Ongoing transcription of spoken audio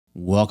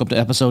Welcome to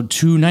episode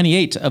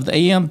 298 of the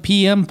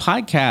AM/PM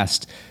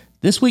podcast.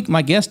 This week,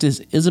 my guest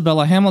is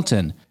Isabella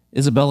Hamilton.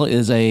 Isabella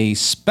is a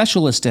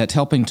specialist at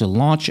helping to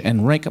launch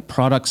and rank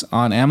products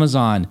on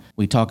Amazon.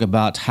 We talk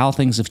about how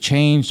things have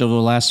changed over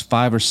the last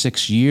 5 or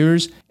 6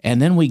 years,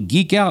 and then we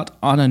geek out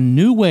on a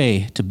new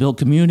way to build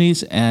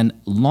communities and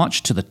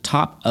launch to the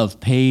top of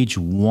page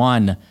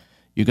one.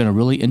 You're going to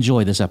really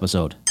enjoy this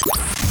episode.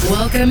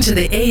 Welcome to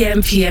the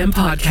AM/PM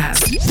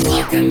podcast.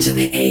 Welcome to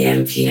the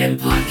AM/PM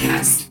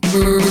podcast,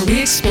 where we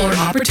explore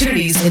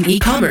opportunities in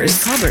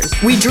e-commerce.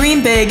 We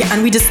dream big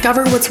and we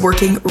discover what's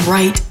working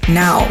right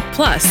now.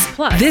 Plus,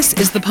 this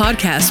is the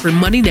podcast where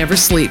money never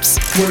sleeps,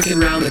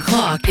 working around the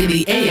clock in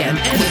the AM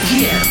and the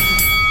PM.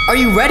 Are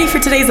you ready for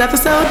today's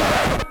episode?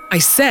 I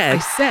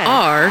said,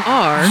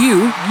 are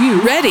you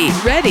ready?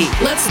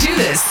 Let's do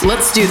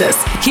this.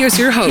 Here's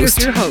your host,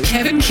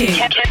 Kevin King.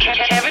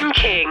 Kevin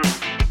King.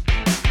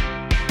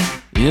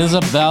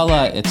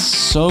 Isabella, it's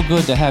so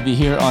good to have you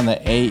here on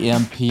the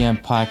AM/PM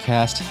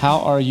podcast. How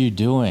are you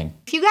doing?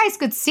 If you guys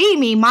could see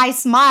me, my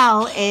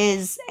smile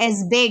is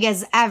as big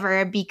as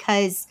ever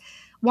because,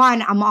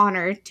 one, I'm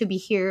honored to be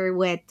here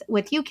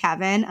with you,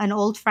 Kevin, an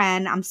old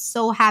friend. I'm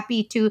so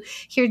happy to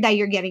hear that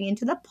you're getting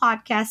into the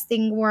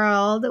podcasting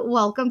world.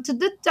 Welcome to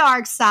the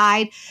dark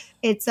side.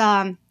 It's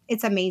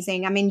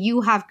amazing. I mean, you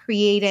have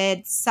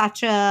created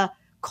such a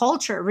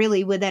culture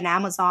really within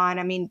Amazon.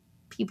 I mean,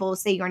 people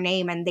say your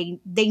name and they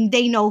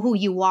know who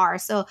you are.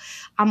 So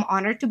I'm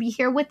honored to be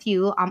here with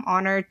you. I'm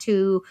honored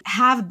to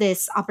have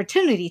this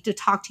opportunity to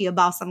talk to you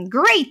about some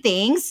great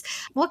things.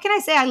 What can I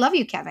say? I love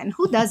you, Kevin.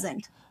 Who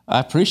doesn't? I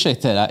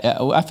appreciate that.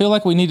 I feel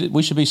like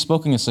we should be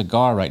smoking a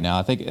cigar right now.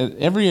 I think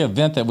every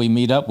event that we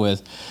meet up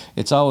with,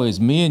 it's always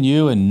me and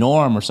you and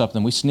Norm or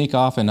something. We sneak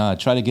off and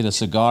try to get a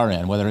cigar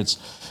in, whether it's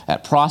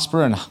at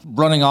Prosper and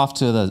running off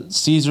to the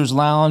Caesars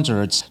Lounge,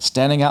 or it's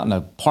standing out in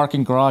a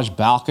parking garage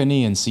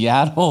balcony in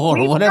Seattle,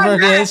 or whatever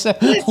it is.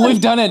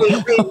 We've done it.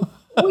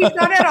 We've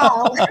done it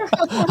all.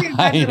 We've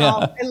done it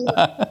all.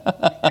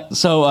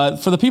 So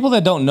for the people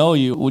that don't know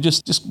you, we'll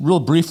just real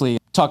briefly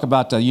talk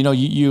about,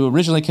 you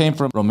originally came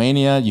from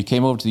Romania. You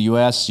came over to the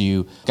U.S.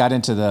 You got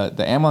into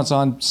the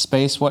Amazon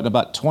space, what,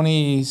 about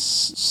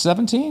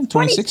 2017,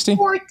 2016?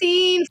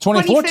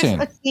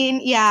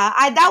 2014.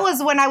 Yeah, that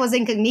was when I was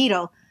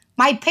incognito.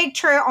 My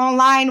picture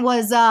online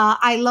was,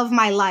 I love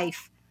my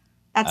life.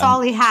 That's all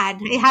he had.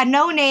 He had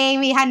no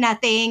name. He had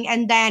nothing.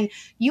 And then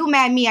you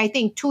met me, I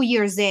think, 2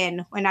 years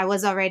in when I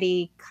was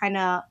already kind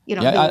of,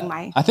 doing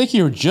my... I think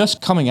you were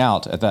just coming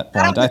out at that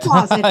point. Out of the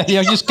closet.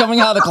 You're just coming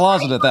out of the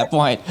closet at that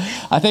point.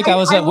 I think I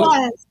was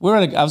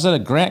at a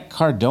Grant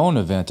Cardone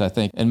event, I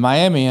think, in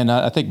Miami. And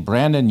I think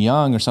Brandon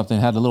Young or something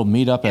had a little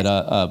meetup at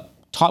a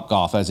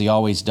Topgolf, as he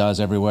always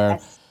does everywhere.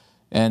 Yes.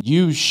 And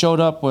you showed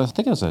up with, I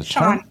think it was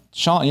attorney.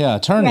 Yeah.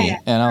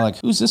 And I'm like,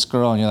 who's this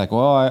girl? And you're like,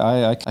 well,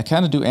 I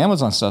kind of do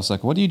Amazon stuff. It's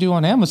like, what do you do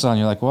on Amazon?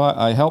 You're like, well,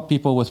 I help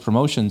people with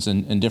promotions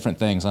and different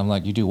things. I'm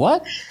like, you do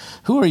what?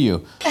 Who are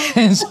you?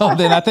 And so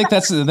then I think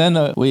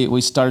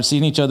we started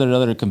seeing each other at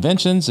other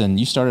conventions, and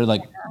you started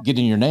like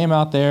getting your name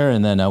out there.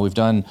 And then we've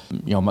done,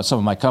 some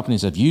of my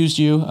companies have used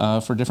you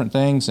for different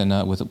things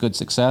and with good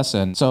success.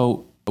 And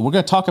so we're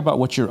going to talk about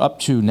what you're up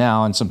to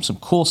now and some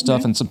cool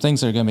stuff and some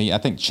things that are going to be, I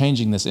think,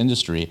 changing this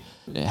industry,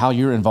 how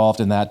you're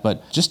involved in that.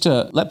 But just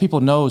to let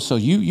people know, so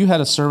you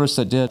had a service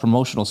that did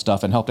promotional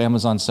stuff and helped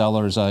Amazon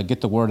sellers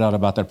get the word out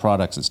about their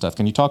products and stuff.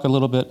 Can you talk a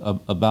little bit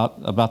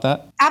about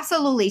that?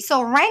 Absolutely.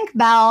 So Rank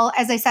Bell,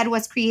 as I said,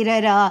 was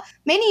created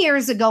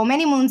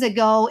many moons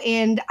ago.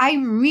 And I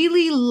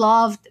really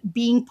loved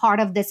being part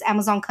of this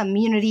Amazon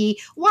community.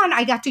 One,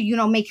 I got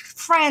to, make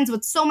friends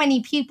with so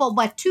many people.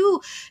 But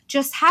two,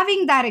 just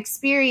having that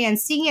experience,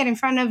 seeing it in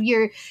front of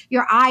your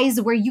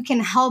eyes where you can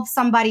help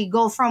somebody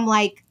go from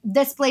like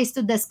this place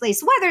to this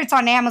place, whether it's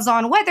on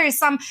Amazon, whether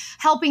it's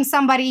helping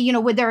somebody,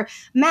 with their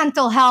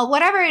mental health,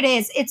 whatever it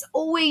is,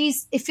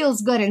 it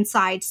feels good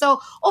inside.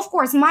 So of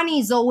course, money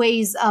is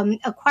always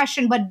a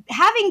question, but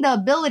having the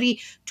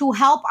ability to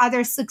help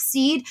others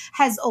succeed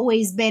has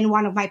always been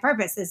one of my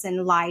purposes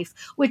in life,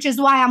 which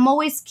is why I'm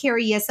always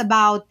curious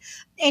about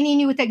any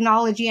new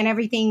technology and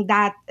everything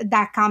that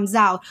comes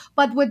out.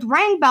 But with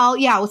Rank Bell,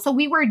 so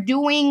we were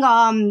doing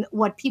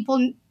what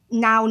people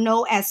now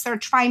know as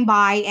search, find,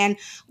 buy, and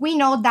we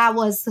know that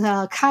was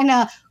kind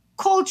of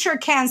culture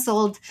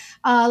canceled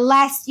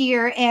last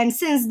year. And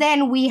since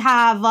then, we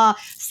have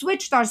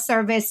switched our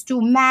service to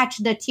match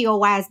the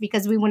TOS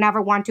because we would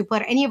never want to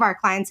put any of our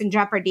clients in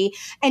jeopardy.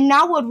 And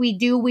now what we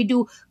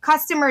do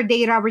customer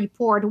data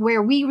report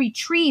where we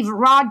retrieve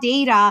raw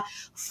data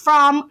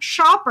from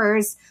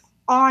shoppers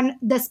on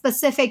the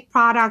specific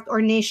product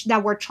or niche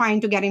that we're trying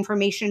to get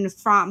information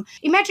from.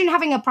 Imagine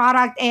having a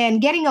product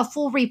and getting a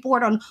full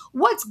report on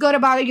what's good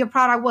about your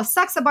product, what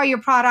sucks about your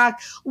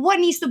product, what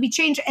needs to be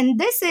changed. And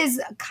this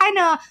is kind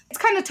of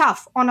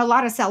tough on a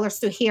lot of sellers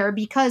to hear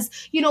because,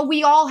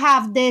 we all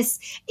have this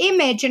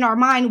image in our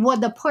mind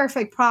what the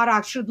perfect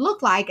product should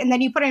look like. And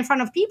then you put it in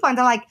front of people and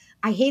they're like,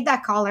 I hate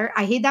that color.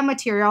 I hate that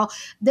material.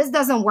 This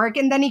doesn't work.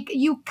 And then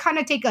you kind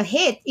of take a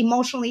hit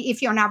emotionally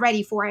if you're not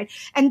ready for it.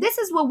 And this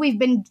is what we've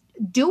been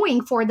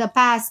doing for the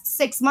past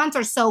 6 months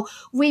or so.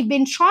 We've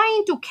been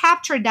trying to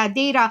capture that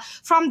data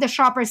from the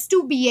shoppers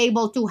to be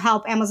able to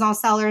help Amazon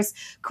sellers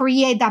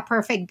create that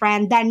perfect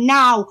brand that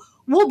now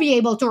will be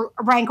able to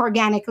rank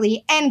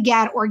organically and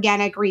get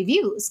organic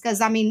reviews.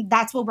 Because I mean,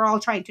 that's what we're all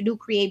trying to do,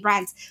 create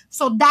brands.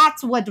 So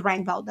that's what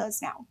RankBell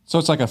does now. So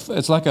it's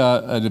like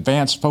an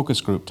advanced focus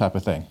group type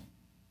of thing.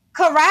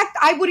 Correct.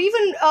 I would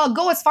even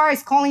go as far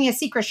as calling it a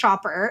secret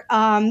shopper.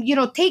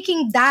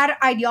 Taking that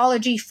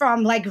ideology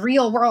from like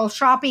real world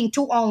shopping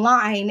to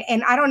online.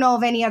 And I don't know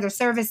of any other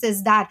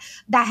services that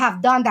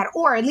have done that,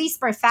 or at least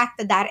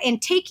perfected that,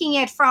 and taking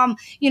it from,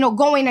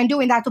 going and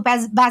doing that to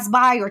Best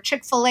Buy or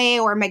Chick-fil-A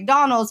or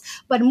McDonald's,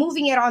 but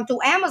moving it onto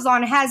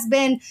Amazon has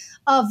been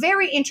a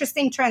very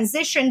interesting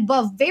transition,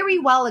 but very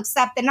well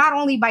accepted, not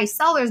only by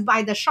sellers,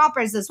 by the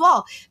shoppers as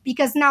well.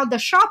 Because now the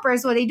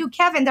shoppers, what they do,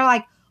 Kevin, they're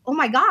like, oh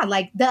my God,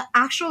 like the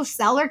actual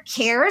seller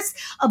cares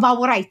about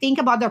what I think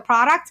about their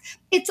product.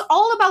 It's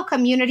all about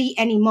community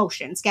and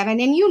emotions, Kevin.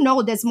 And you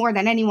know this more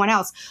than anyone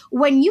else.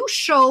 When you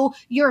show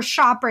your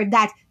shopper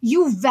that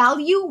you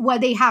value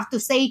what they have to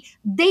say,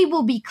 they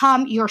will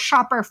become your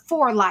shopper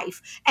for life.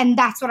 And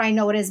that's what I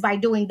noticed by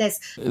doing this.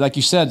 Like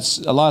you said,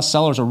 a lot of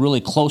sellers are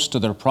really close to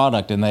their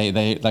product, and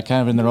they're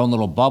kind of in their own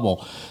little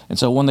bubble. And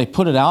so when they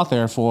put it out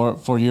there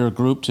for your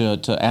group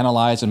to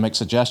analyze and make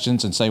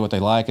suggestions and say what they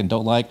like and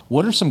don't like,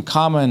 what are some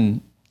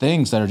common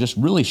things that are just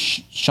really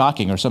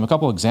shocking, or a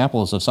couple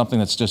examples of something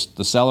that's just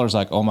the seller's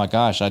like, oh my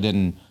gosh, I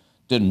didn't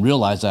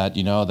realize that,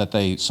 that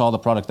they saw the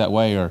product that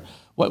way, or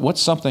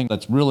what's something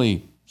that's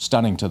really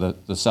stunning to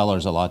the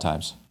sellers a lot of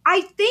times?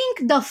 I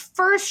think the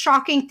first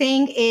shocking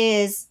thing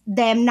is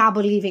them not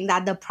believing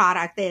that the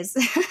product is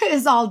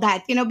all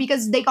that,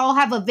 because they all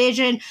have a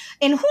vision.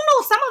 And who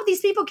knows, some of these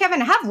people, Kevin,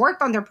 have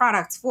worked on their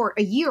products for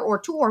a year or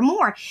two or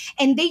more,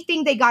 and they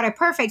think they got it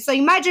perfect. So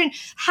imagine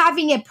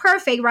having it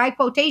perfect, right?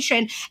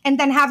 Quotation, and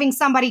then having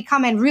somebody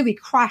come and really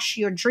crush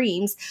your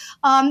dreams.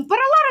 But a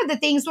lot of the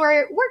things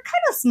were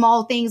kind of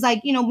small things,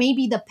 like,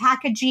 maybe the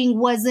packaging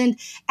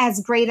wasn't as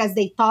great as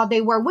they thought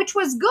they were, which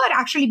was good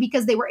actually,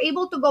 because they were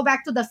able to go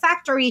back to the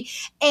factory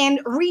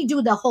and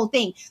redo the whole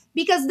thing.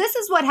 Because this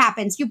is what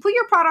happens. You put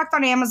your product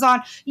on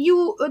Amazon,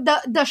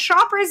 the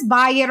shoppers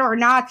buy it or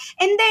not.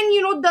 And then,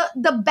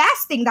 the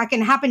best thing that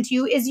can happen to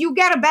you is you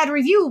get a bad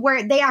review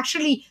where they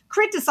actually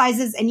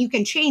criticizes and you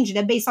can change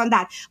it based on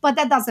that. But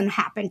that doesn't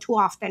happen too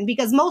often,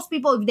 because most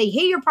people, if they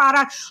hate your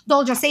product,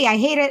 they'll just say, I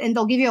hate it, and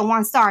they'll give you a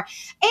 1 star.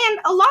 And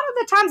a lot of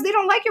the times they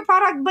don't like your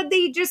product, but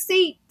they just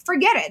say,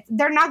 forget it.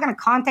 They're not going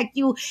to contact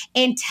you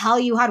and tell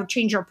you how to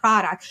change your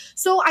product.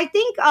 So I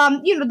think,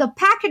 the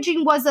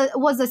packaging was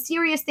a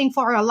serious thing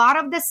for a lot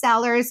of the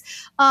sellers.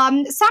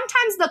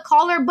 Sometimes the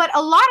color, but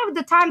a lot of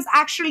the times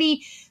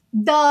actually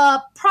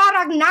the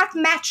product not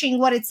matching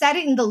what it said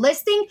in the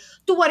listing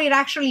to what it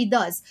actually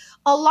does.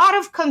 A lot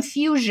of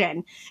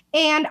confusion.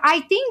 And I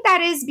think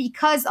that is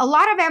because a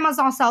lot of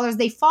Amazon sellers,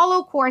 they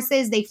follow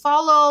courses, they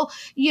follow,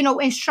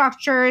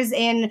 instructors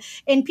and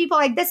people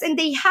like this. And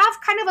they have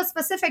kind of a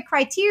specific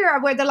criteria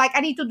where they're like,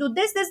 I need to do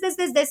this.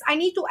 I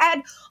need to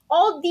add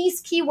all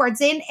these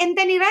keywords in. And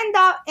then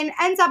it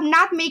ends up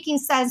not making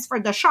sense for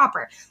the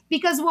shopper.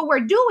 Because what we're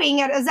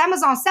doing as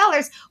Amazon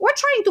sellers, we're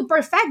trying to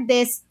perfect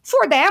this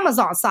for the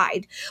Amazon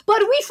side.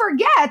 But we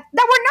forget that we're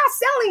not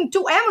selling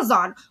to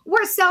Amazon.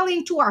 We're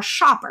selling to our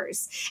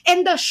shoppers.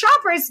 And the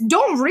shoppers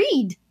don't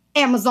read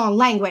Amazon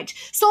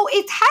language. So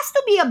it has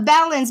to be a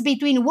balance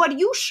between what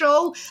you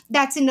show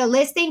that's in the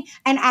listing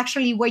and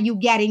actually what you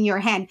get in your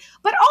hand.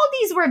 But all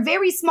these were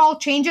very small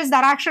changes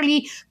that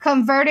actually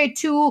converted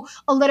to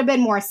a little bit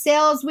more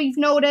sales, we've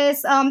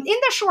noticed, in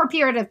the short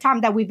period of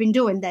time that we've been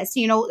doing this,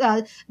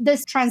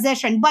 this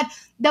transition. But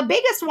the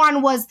biggest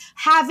one was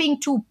having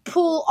to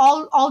pull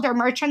all their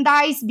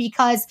merchandise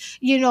because,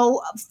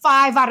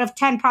 5 out of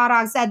 10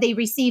 products that they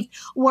received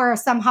were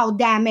somehow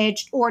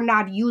damaged or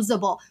not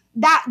usable.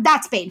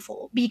 That's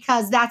painful,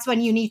 because that's when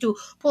you need to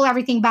pull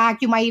everything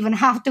back. You might even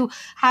have to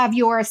have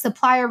your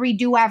supplier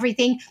redo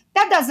everything.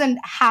 That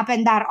doesn't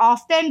happen that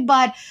often.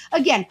 But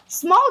again,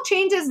 small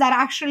changes that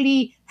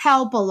actually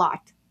help a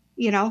lot,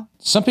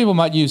 Some people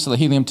might use the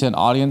Helium 10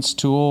 audience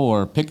tool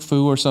or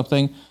PickFu or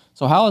something.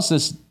 So how is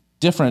this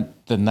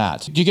different than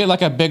that? Do you get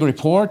like a big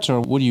report,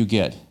 or what do you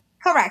get?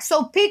 Correct.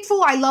 So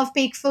PickFu, I love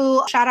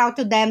PickFu. Shout out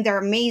to them. They're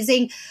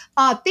amazing.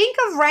 Think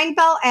of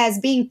RankBell as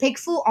being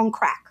PickFu on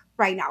crack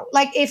right now.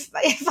 Like if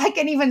I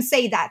can even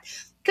say that.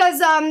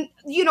 Because,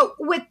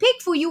 with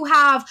PickFu, you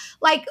have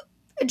like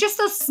just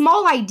a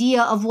small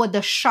idea of what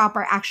the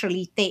shopper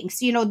actually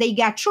thinks. You know, they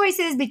get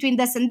choices between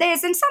this and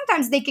this, and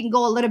sometimes they can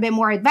go a little bit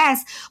more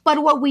advanced.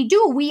 But what we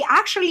do, we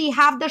actually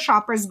have the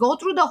shoppers go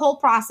through the whole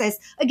process.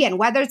 Again,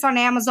 whether it's on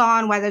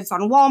Amazon, whether it's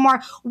on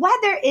Walmart,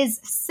 whether is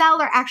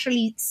seller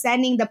actually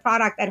sending the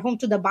product at home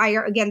to the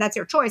buyer. Again, that's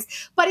your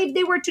choice. But if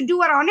they were to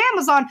do it on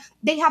Amazon,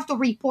 they have to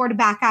report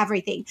back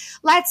everything.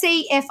 Let's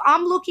say if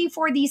I'm looking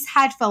for these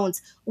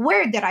headphones,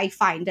 where did I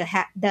find the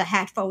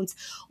headphones?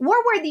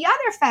 Where were the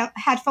other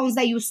headphones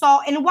that you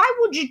saw? And why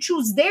would you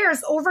choose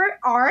theirs over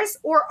ours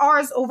or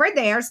ours over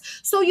theirs?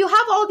 So you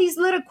have all these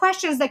little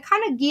questions that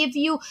kind of give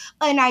you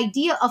an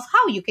idea of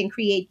how you can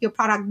create your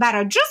product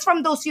better just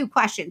from those few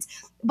questions.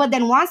 But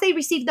then once they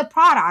receive the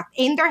product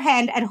in their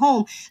hand at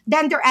home,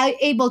 then they're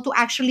able to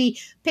actually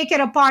pick it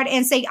apart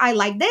and say, I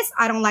like this,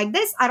 I don't like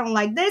this, I don't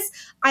like this,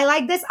 I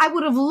like this, I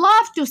would have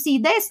loved to see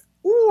this.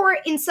 Or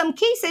in some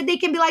cases, they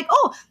can be like,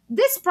 oh,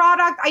 this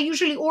product I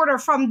usually order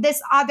from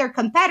this other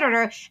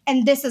competitor,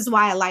 and this is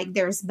why I like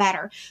theirs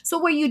better. So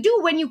what you do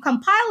when you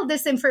compile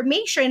this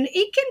information,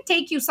 it can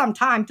take you some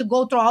time to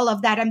go through all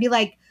of that and be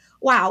like,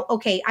 wow,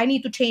 okay, I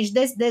need to change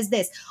this.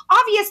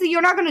 Obviously,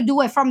 you're not going to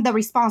do it from the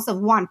response of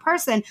one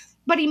person.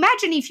 But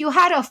imagine if you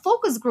had a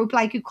focus group,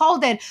 like you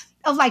called it,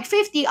 of like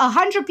 50,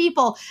 100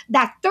 people,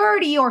 that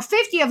 30 or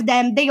 50 of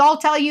them, they all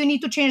tell you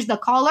need to change the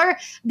color,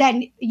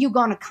 then you're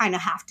going to kind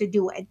of have to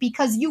do it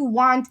because you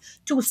want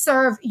to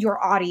serve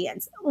your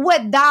audience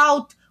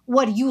without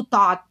what you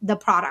thought the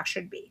product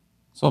should be.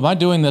 So am I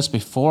doing this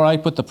before I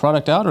put the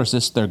product out, or is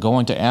this they're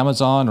going to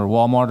Amazon or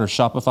Walmart or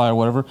Shopify or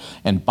whatever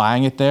and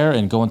buying it there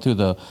and going through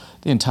the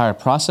entire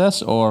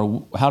process,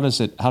 or how does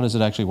it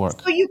actually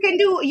work? So you can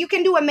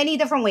do it many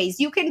different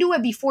ways. You can do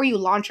it before you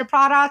launch a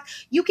product.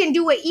 You can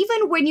do it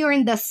even when you're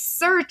in the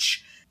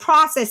search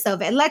process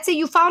of it. Let's say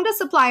you found a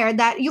supplier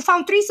that you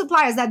found 3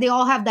 suppliers that they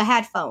all have the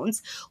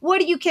headphones.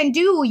 What you can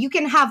do, you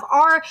can have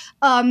our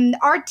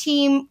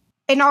team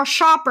and our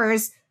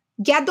shoppers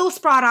get those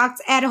products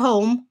at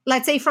home,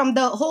 let's say from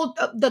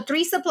the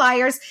 3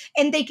 suppliers,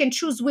 and they can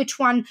choose which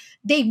one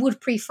they would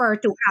prefer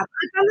to have.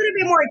 It's a little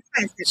bit more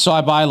expensive. So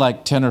I buy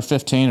like 10 or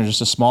 15 or just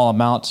a small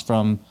amount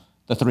from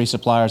the 3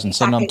 suppliers and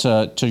send them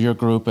to your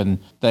group, and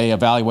they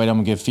evaluate them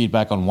and give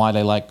feedback on why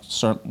they like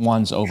certain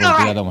ones over the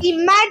other one.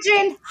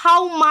 Imagine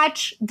how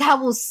much that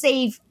will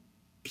save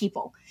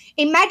people.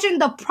 Imagine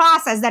the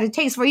process that it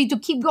takes for you to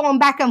keep going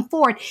back and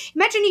forth.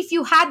 Imagine if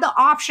you had the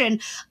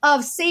option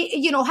of,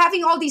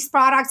 having all these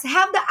products,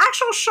 have the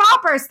actual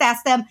shoppers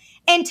test them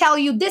and tell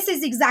you this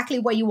is exactly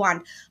what you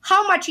want.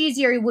 How much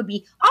easier it would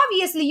be.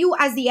 Obviously, you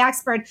as the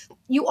expert,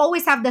 you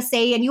always have the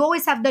say and you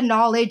always have the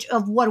knowledge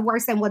of what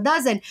works and what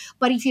doesn't.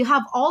 But if you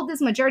have all this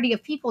majority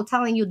of people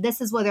telling you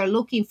this is what they're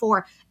looking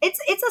for, it's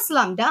a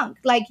slam dunk.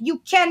 Like, you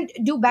can't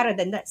do better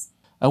than this.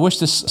 I wish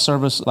this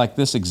service like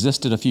this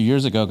existed a few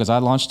years ago, because I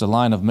launched a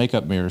line of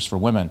makeup mirrors for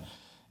women.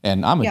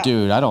 And I'm a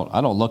dude. I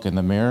don't look in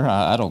the mirror.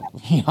 I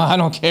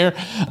don't care.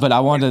 But I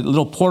wanted a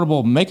little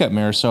portable makeup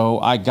mirror. So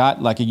I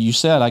got, like you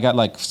said, I got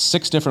like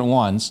 6 different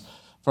ones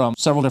from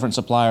several different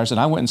suppliers, and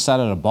I went and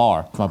sat at a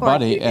bar with my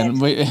buddy, and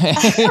we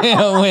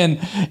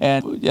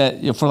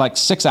for like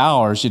 6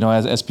 hours,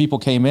 as people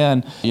came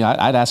in,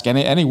 I'd ask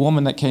any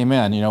woman that came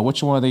in,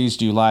 which one of these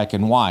do you like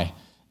and why?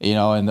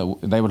 And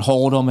they would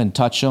hold them and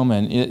touch them,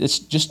 and it's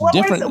just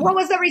different. What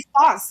was the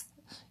response?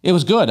 It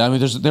was good. I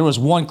mean, there was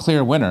one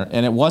clear winner,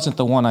 and it wasn't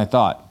the one I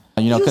thought.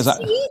 Because that's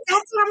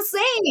what I'm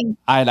saying.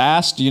 I had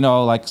asked,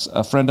 like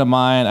a friend of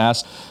mine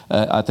asked,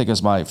 I think it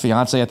was my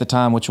fiance at the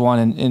time, which one,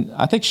 and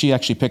I think she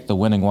actually picked the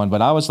winning one,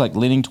 but I was like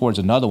leaning towards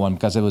another one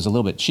because it was a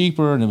little bit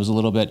cheaper, and it was a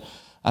little bit,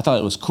 I thought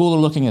it was cooler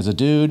looking as a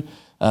dude.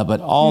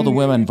 But all the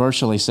women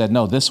virtually said,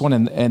 no, this one,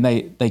 and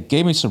they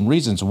gave me some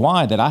reasons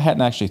why that I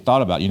hadn't actually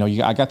thought about.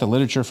 I got the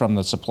literature from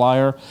the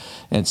supplier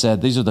and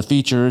said, these are the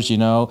features,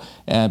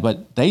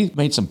 but they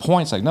made some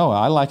points like, no,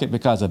 I like it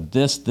because of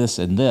this, this,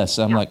 and this.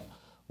 I'm like,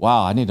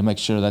 wow, I need to make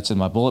sure that's in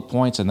my bullet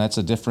points, and that's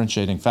a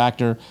differentiating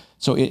factor.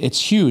 So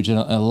it's huge. And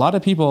a lot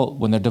of people,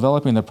 when they're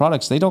developing their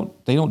products, they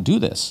don't do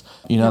this.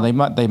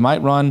 They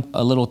might run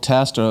a little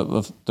test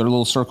of their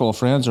little circle of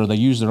friends, or they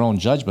use their own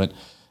judgment.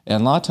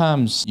 And a lot of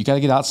times you got to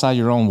get outside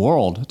your own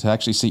world to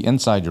actually see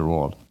inside your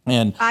world.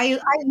 And I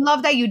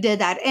love that you did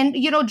that. And,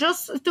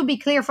 just to be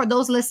clear for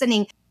those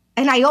listening,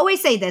 and I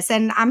always say this,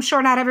 and I'm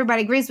sure not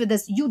everybody agrees with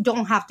this, you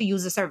don't have to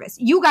use the service.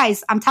 You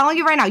guys, I'm telling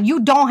you right now, you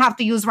don't have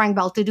to use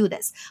RankBell to do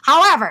this.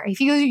 However,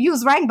 if you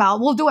use RankBell,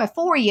 we'll do it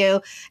for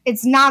you.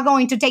 It's not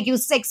going to take you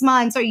 6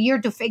 months or a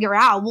year to figure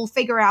out. We'll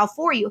figure it out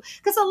for you.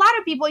 Because a lot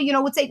of people,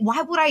 would say,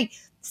 why would I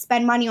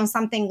spend money on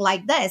something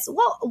like this?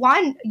 Well,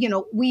 one,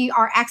 we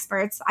are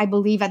experts. I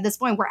believe at this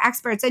point we're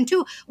experts. And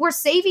 2, we're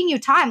saving you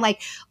time.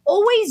 Like,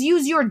 always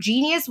use your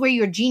genius where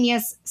your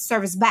genius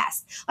serves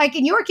best. Like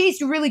in your case,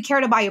 you really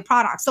cared about your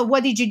product. So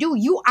what did you do?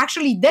 You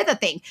actually did the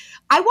thing.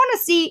 I want to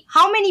see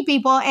how many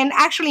people, and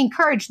actually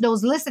encourage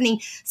those listening,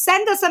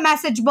 send us a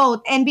message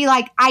both and be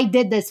like, I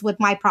did this with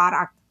my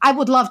product. I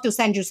would love to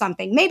send you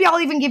something. Maybe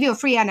I'll even give you a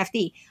free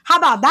NFT. How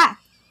about that?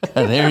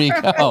 There you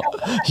go.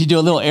 You do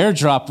a little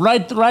airdrop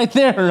right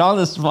there on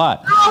the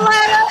spot. Oh,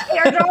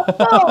 airdrop,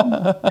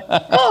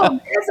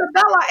 boom,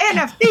 Isabella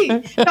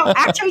NFT. No,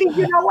 actually,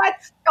 you know what?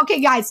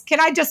 Okay, guys, can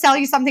I just tell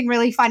you something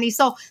really funny?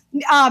 So,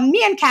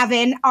 me and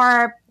Kevin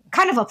are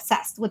kind of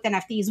obsessed with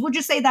NFTs. Would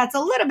you say that's a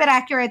little bit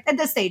accurate at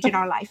this stage in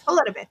our life? A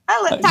little bit,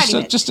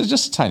 tiny bit. Just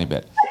a tiny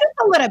bit. Just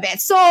a little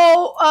bit.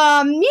 So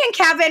me and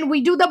Kevin,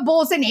 we do the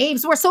bulls and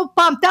apes. We're so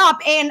pumped up,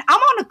 and I'm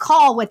on a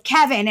call with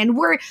Kevin, and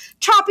we're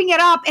chopping it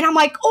up, and I'm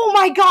like, oh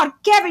my God,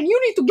 Kevin,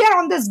 you need to get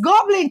on this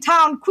Goblin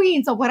Town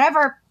Queens or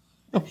whatever.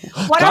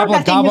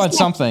 Goblin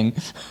something.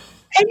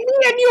 And me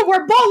and you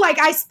were both like,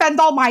 I spent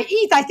all my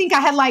ETH. I think I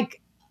had like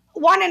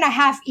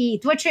 1.5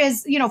 ETH, which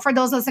is, for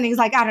those listening, is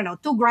like, I don't know,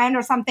 $2,000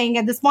 or something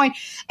at this point.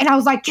 And I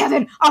was like,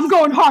 Kevin, I'm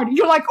going hard.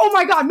 You're like, oh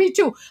my God, me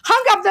too.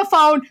 Hung up the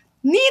phone.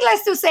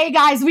 Needless to say,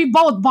 guys, we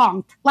both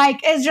bonked. Like,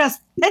 it's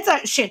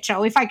a shit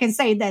show, if I can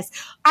say this.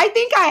 I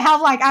think I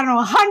have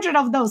 100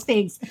 of those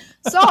things.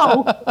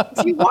 So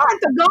if you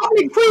want the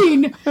Goblin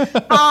Queen,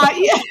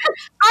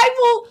 I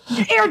will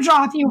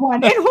airdrop you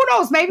one. And who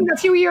knows, maybe in a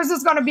few years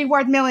it's going to be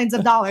worth millions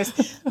of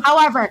dollars.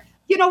 However,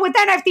 with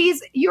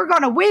NFTs, you're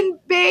going to win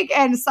big,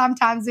 and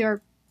sometimes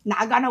you're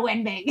not going to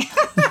win big.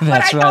 But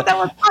That's I right. thought that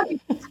was funny.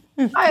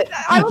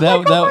 I was like,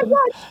 oh my God.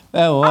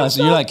 That was.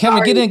 So You're like, Kevin,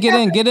 sorry,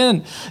 get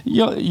in.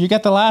 You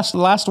got the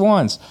last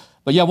ones.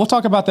 But yeah, we'll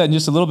talk about that in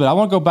just a little bit. I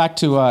want to go back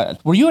to,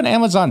 were you an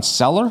Amazon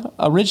seller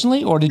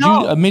originally, or did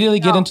you immediately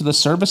get into the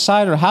service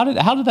side, or how did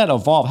that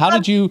evolve? How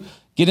did you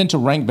get into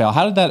RankBell?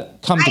 How did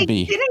that come to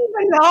be? I didn't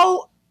even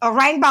know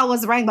RankBell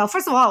was RankBell.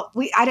 First of all,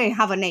 I didn't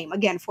have a name,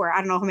 again, for I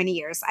don't know how many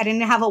years. I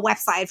didn't have a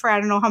website for I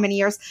don't know how many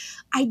years.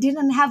 I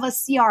didn't have a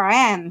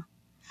CRM.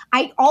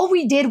 All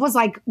we did was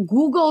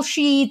Google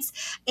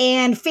Sheets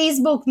and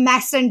Facebook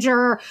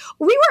Messenger.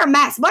 We were a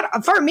mess,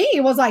 but for me,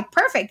 it was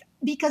perfect,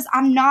 because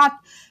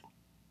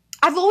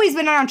I've always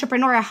been an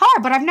entrepreneur at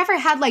heart, but I've never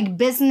had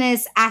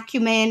business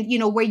acumen,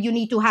 where you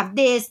need to have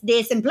this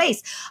in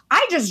place.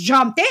 I just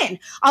jumped in.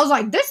 I was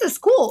like, this is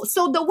cool.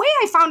 So the way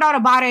I found out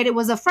about it, it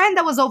was a friend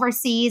that was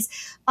overseas.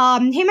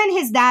 Him and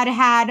his dad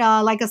had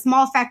a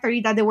small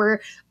factory that they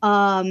were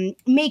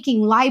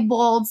making light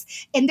bulbs,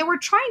 and they were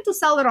trying to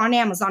sell it on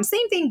Amazon.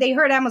 Same thing. They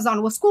heard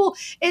Amazon was cool.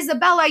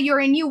 Isabella, you're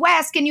in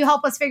US. Can you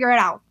help us figure it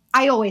out?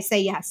 I always say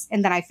yes,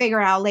 and then I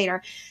figure it out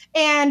later.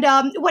 And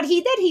what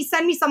he did, he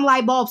sent me some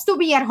light bulbs to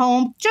be at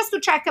home just to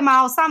check them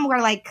out. Some were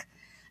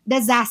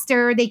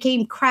disaster. They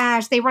came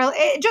crashed. They were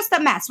just a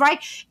mess,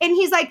 right? And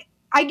he's like,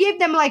 I gave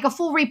them a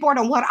full report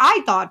on what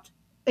I thought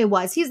it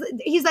was. He's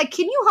like,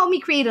 can you help me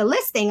create a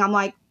listing? I'm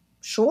like,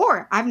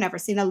 sure. I've never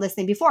seen a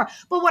listing before.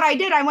 But what I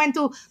did, I went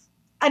to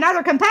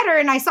another competitor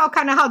and I saw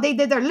kind of how they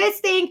did their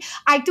listing.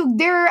 I took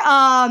their,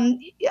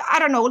 I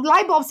don't know,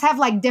 light bulbs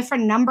have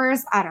different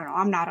numbers. I don't know.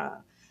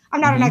 I'm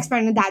not an expert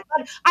in that,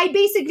 but I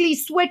basically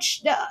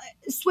switched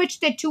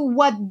it to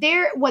what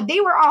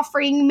they were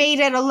offering, made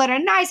it a little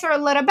nicer, a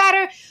little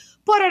better,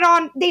 put it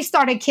on. They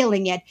started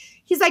killing it.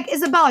 He's like,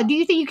 Isabella, do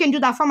you think you can do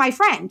that for my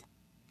friend?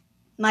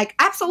 I'm like,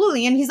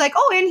 absolutely. And he's like,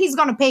 oh, and he's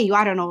going to pay you.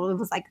 I don't know. It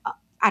was $60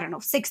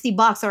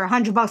 or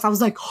 $100. I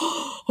was like,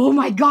 oh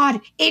my God,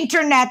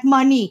 internet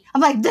money.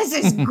 I'm like, this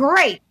is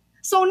great.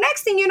 So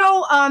next thing you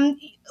know,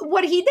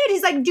 what he did,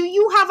 he's like, do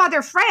you have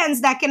other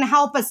friends that can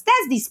help us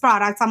test these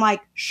products? I'm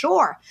like,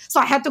 sure. So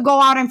I had to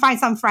go out and find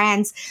some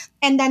friends.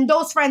 And then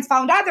those friends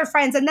found other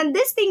friends. And then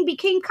this thing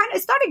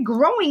started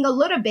growing a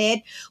little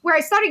bit, where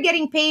I started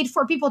getting paid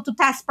for people to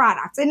test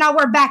products. And now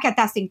we're back at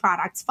testing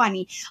products.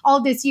 Funny,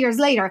 all these years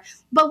later.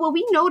 But what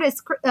we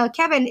noticed,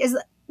 Kevin, is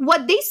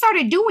what they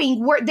started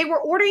doing, they were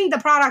ordering the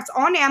products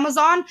on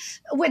Amazon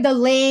with a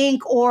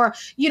link or,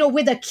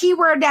 with a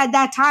keyword at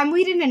that time.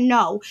 We didn't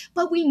know.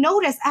 But we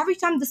noticed every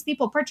time these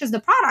people purchased the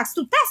products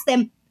to test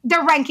them,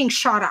 their ranking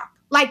shot up.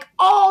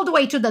 All the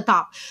way to the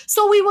top.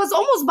 So it was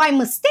almost by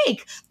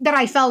mistake that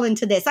I fell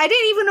into this. I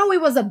didn't even know it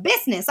was a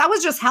business. I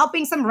was just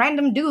helping some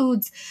random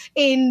dudes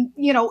in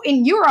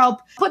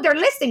Europe put their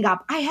listing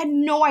up. I had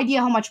no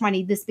idea how much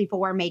money these people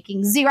were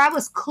making. Zero. I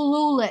was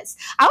clueless.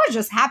 I was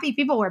just happy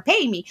people were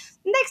paying me.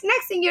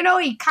 Next thing you know,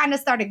 it kind of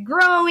started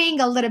growing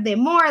a little bit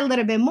more.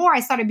 I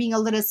started being a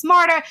little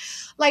smarter.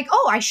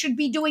 I should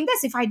be doing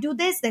this. If I do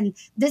this, then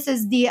this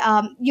is the,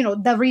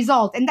 the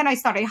result. And then I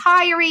started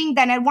hiring.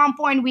 Then at one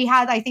point we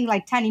had, I think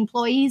 10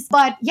 employees.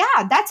 But yeah,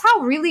 that's how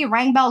really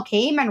RankBell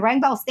came and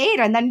RankBell stayed.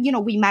 And then,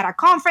 we met at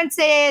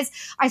conferences.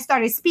 I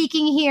started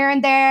speaking here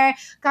and there,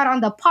 got on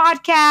the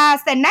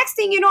podcast. And next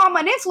thing you know, I'm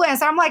an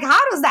influencer. I'm like,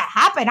 how does that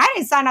happen? I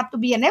didn't sign up to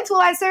be an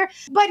influencer.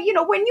 But,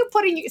 when you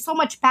put in so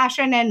much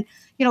passion and,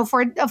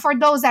 for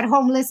those at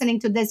home listening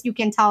to this, you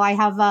can tell I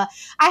have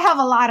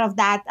a lot of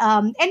that.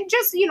 And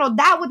just,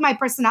 that with my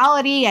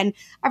personality and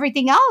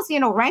everything else,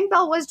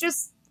 RankBell was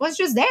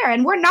just there,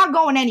 and we're not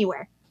going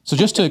anywhere. So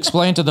just to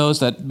explain to those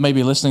that may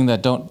be listening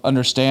that don't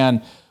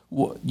understand,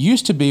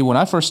 used to be when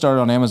I first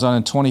started on Amazon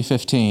in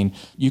 2015,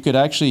 you could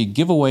actually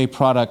give away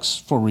products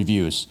for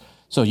reviews.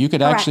 So you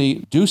could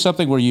actually do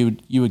something where you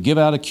would give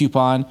out a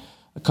coupon.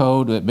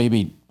 code that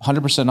maybe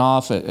 100%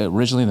 off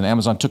originally, then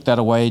Amazon took that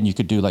away and you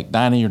could do like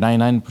 90 or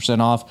 99%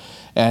 off.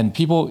 And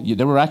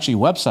there were actually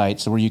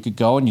websites where you could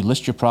go and you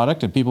list your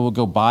product and people would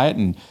go buy it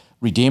and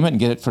redeem it and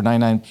get it for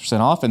 99%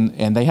 off,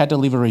 and they had to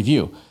leave a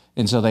review.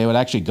 And so they would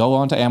actually go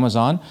onto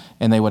Amazon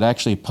and they would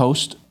actually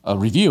post a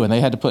review, and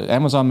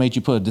Amazon made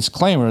you put a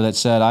disclaimer that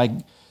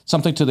said,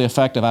 something to the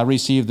effect of, I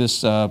received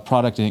this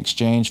product in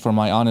exchange for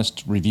my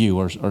honest review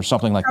or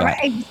something like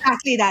that.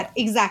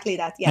 Exactly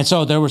that, yes. And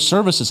so there were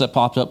services that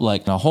popped up,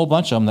 like a whole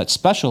bunch of them that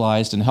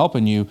specialized in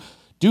helping you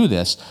do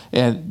this.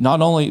 And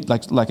not only,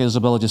 like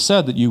Isabella just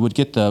said, that you would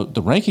get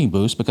the ranking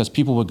boost because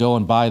people would go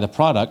and buy the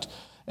product,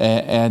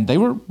 and they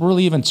were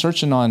really even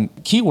searching on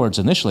keywords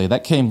initially.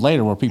 That came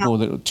later, where people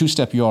with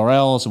two-step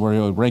URLs where it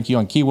would rank you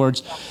on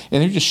keywords,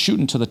 and they're just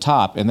shooting to the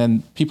top. And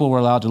then people were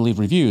allowed to leave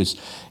reviews.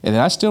 And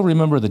then I still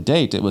remember the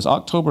date. It was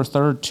October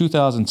 3rd,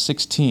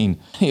 2016.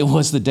 It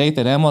was the date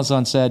that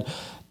Amazon said,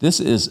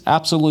 this is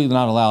absolutely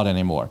not allowed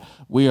anymore.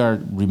 We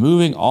are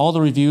removing all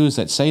the reviews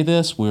that say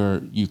this.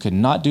 You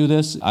cannot do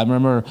this. I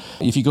remember,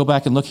 if you go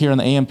back and look here on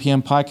the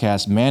AMPM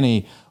podcast,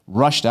 Manny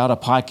rushed out a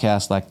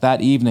podcast like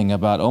that evening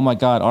about, oh my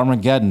God,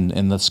 Armageddon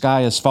and the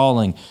sky is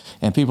falling.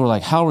 And people are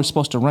like, how are we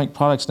supposed to rank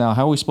products now?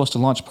 How are we supposed to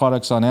launch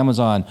products on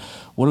Amazon?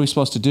 What are we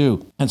supposed to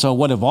do? And so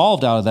what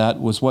evolved out of that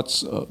was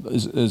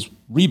is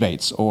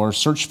rebates, or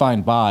search,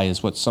 find, buy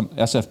is what some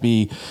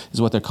SFB is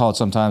what they're called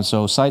sometimes.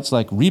 So sites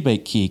like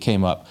Rebate Key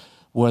came up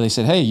where they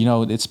said, hey,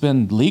 it's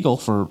been legal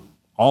for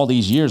all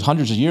these years,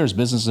 hundreds of years,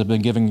 businesses have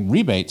been giving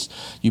rebates.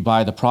 You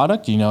buy the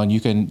product, and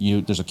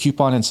there's a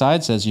coupon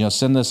inside says,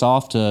 send this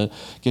off to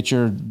get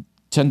your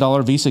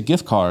 $10 Visa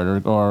gift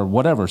card or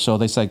whatever. So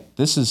they say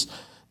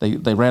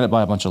they ran it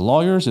by a bunch of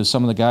lawyers. There's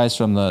some of the guys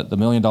from the $1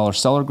 Million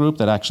Seller Group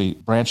that actually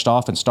branched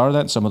off and started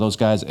that. Some of those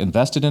guys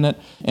invested in it,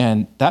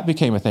 and that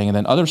became a thing. And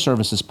then other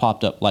services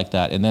popped up like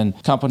that. And then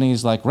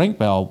companies like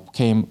RankBell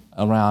came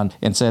around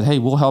and said, hey,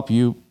 we'll help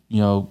you,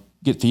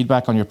 get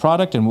feedback on your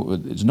product,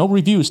 and there's no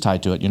reviews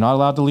tied to it. You're not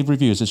allowed to leave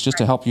reviews. It's just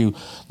to help you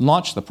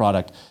launch the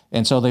product.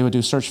 And so they would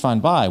do search,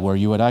 find, buy, where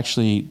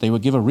they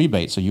would give a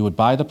rebate. So you would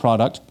buy the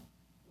product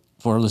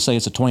for, let's say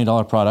it's a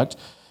 $20 product.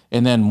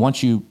 And then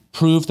once you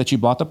prove that you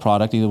bought the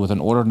product, either with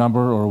an order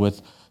number or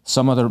with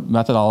some other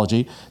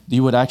methodology,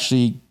 you would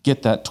actually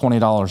get that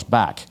 $20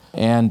 back.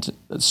 And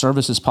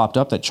services popped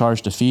up that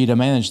charged a fee to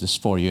manage this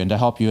for you and to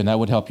help you, and that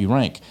would help you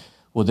rank.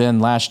 Well, then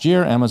last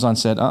year, Amazon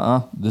said,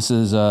 this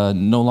is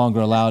no longer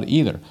allowed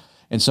either.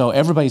 And so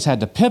everybody's had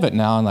to pivot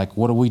now and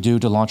what do we do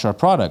to launch our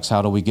products?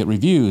 How do we get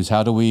reviews?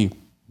 How do we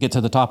get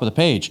to the top of the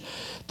page?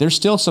 There's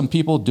still some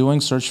people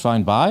doing search,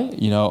 find, buy,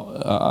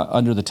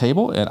 under the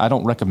table, and I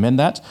don't recommend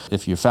that.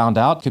 If you're found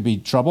out, it could be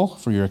trouble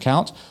for your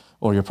account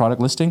or your product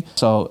listing.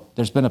 So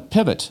there's been a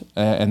pivot,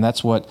 and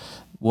that's what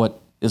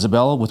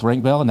Isabella with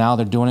RankBell, now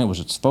they're doing it with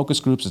its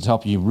focus groups. It's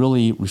helping you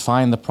really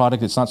refine the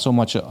product. It's not so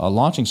much a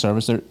launching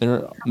service.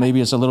 There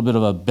maybe it's a little bit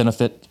of a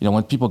benefit,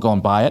 when people go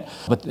and buy it,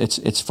 but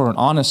it's for an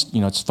honest,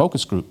 it's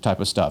focus group type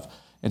of stuff.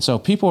 And so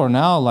people are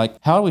now like,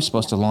 how are we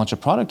supposed to launch a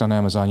product on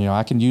Amazon?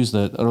 I can use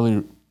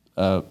the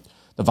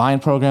Vine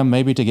program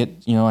maybe to get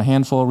a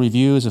handful of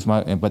reviews,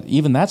 but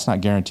even that's not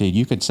guaranteed.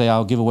 You could say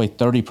I'll give away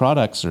 30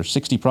 products or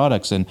 60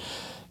 products, and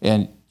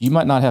you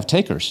might not have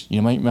takers.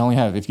 You might only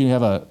have, if you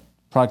have a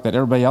product that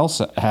everybody else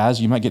has,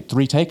 you might get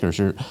 3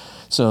 takers.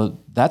 So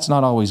that's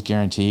not always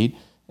guaranteed.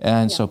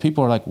 And so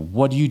people are like,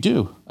 what do you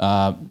do?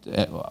 And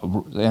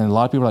a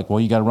lot of people are like, well,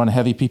 you got to run a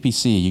heavy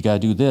PPC. You got to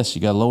do this.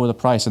 You got to lower the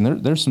price.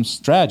 And there's some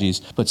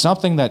strategies. But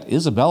something that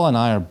Isabella and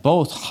I are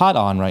both hot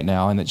on right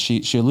now, and that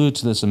she alluded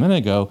to this a minute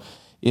ago,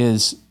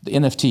 is the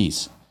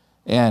NFTs.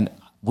 And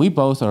we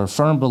both are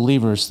firm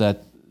believers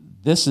that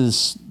this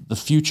is the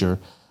future.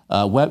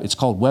 It's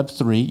called Web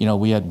 3.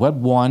 We had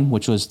Web 1,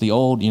 which was the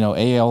old,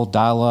 AOL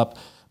dial-up,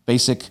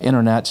 basic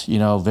internet,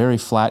 very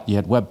flat. You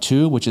had Web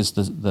 2, which is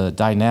the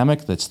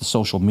dynamic. That's the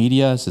social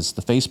medias. It's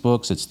the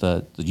Facebooks. It's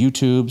the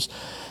YouTubes.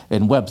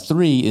 And Web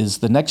 3 is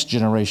the next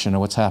generation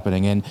of what's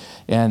happening.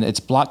 And it's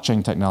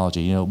blockchain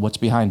technology, what's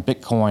behind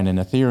Bitcoin and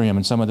Ethereum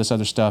and some of this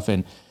other stuff.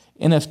 And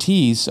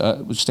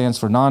NFTs, which stands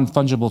for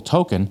non-fungible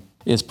token,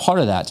 is part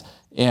of that.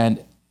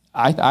 And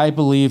I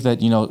believe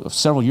that,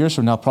 several years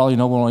from now, probably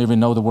no one will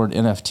even know the word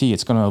NFT.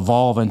 It's going to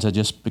evolve into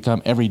just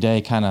become everyday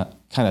kind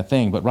of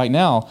thing. But right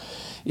now,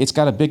 it's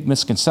got a big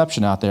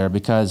misconception out there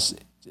because,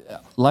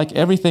 like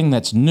everything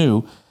that's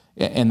new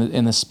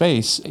in the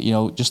space,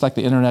 just like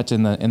the internet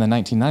in the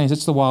 1990s,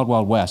 it's the wild,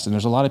 wild west. And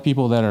there's a lot of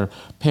people that are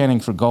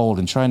panning for gold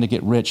and trying to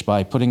get rich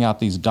by putting out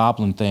these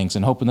goblin things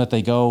and hoping that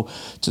they go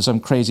to some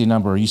crazy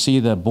number. You see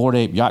the Bored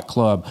Ape Yacht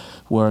Club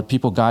where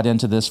people got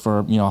into this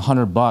for,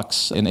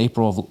 $100 in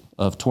April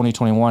of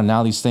 2021.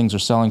 Now these things are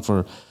selling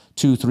for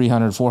 $200,000,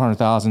 $300,000,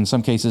 $400,000. In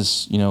some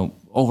cases,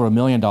 over $1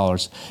 million.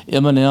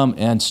 Eminem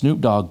and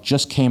Snoop Dogg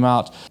just came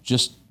out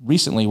just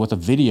recently with a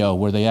video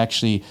where they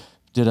actually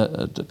did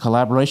a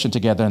collaboration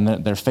together,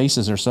 and their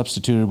faces are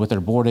substituted with their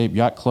Bored Ape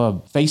Yacht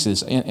Club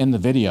faces in the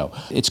video.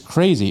 It's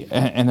crazy,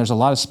 and there's a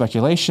lot of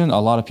speculation, a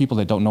lot of people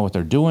that don't know what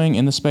they're doing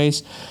in the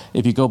space.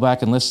 If you go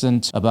back and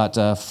listen to about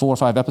 4 or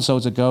 5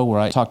 episodes ago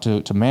where I talked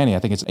to Manny, I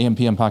think it's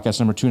AMPM podcast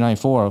number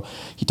 294,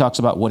 he talks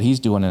about what he's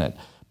doing in it.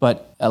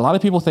 But a lot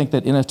of people think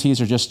that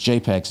NFTs are just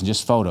JPEGs and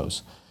just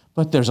photos.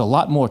 But there's a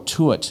lot more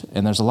to it,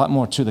 and there's a lot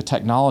more to the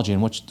technology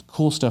and what's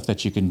cool stuff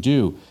that you can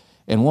do.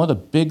 And one of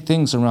the big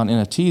things around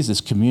NFTs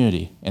is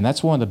community. And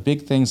that's one of the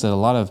big things that a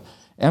lot of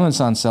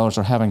Amazon sellers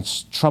are having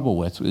trouble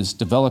with, is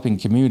developing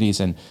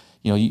communities. And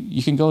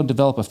you can go and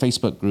develop a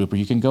Facebook group, or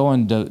you can go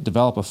and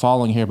develop a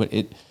following here, but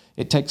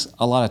it takes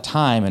a lot of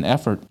time and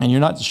effort. And you're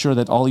not sure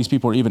that all these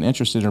people are even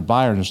interested or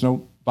buyers. There's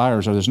no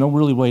buyers, or there's no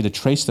really way to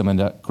trace them and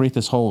to create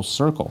this whole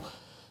circle.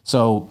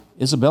 So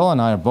Isabella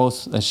and I are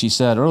both, as she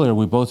said earlier,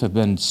 we both have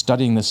been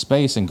studying this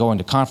space and going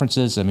to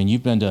conferences. I mean,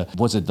 you've been to,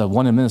 was it the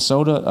one in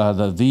Minnesota,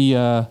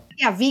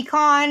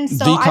 VCon.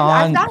 So VCon.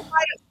 I've done quite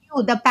a few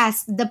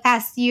the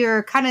past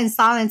year, kind of in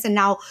silence, and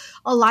now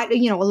a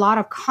lot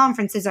of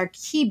conferences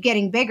keep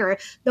getting bigger.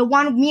 The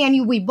one me and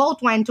you we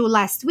both went to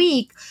last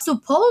week,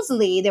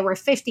 supposedly there were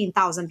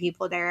 15,000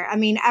 people there. I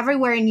mean,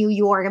 everywhere in New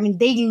York. I mean,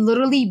 they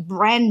literally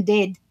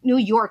branded New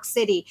York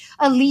City,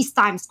 at least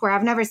Times Square.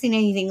 I've never seen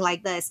anything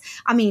like this.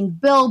 I mean,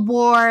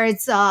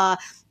 billboards,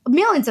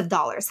 millions of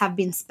dollars have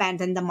been spent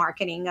in the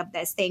marketing of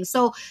this thing.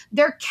 So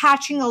they're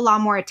catching a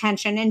lot more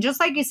attention. And just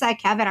like you said,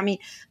 Kevin, I mean,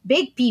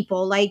 big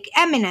people like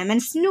Eminem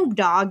and Snoop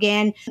Dogg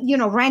and,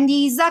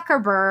 Randy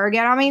Zuckerberg.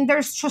 And I mean,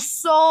 there's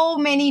just so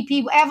many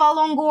people, Eva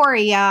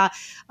Longoria.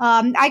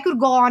 I could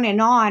go on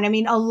and on. I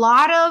mean, a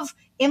lot of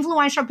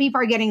influential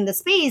people are getting in the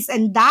space,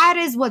 and that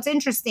is what's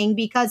interesting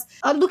because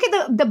look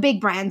at the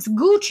big brands.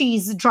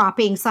 Gucci's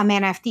dropping some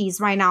NFTs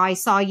right now. I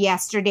saw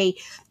yesterday.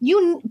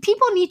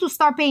 People need to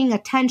start paying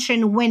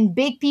attention when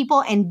big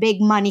people and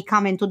big money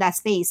come into that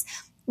space.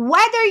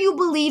 Whether you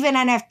believe in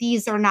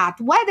NFTs or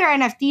not, whether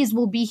NFTs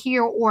will be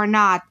here or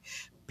not,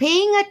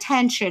 paying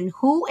attention.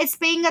 Who is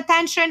paying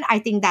attention? I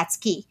think that's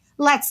key.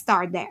 Let's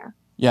start there.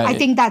 Yeah, I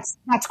think that's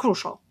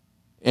crucial.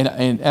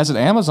 And as an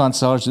Amazon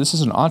seller, this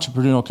is an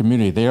entrepreneurial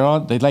community.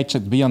 They like to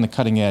be on the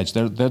cutting edge.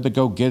 They're the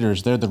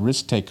go-getters. They're the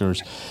risk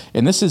takers.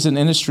 And this is an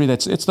industry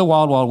it's the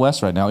wild, wild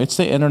west right now. It's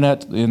the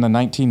internet in the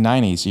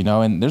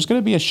 1990s, and there's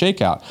going to be a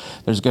shakeout.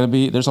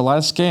 There's a lot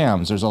of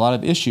scams. There's a lot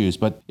of issues.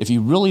 But if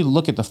you really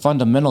look at the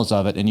fundamentals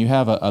of it and you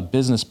have a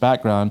business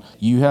background,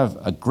 you have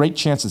a great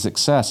chance of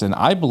success. And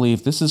I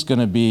believe this is going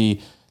to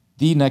be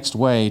the next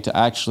way to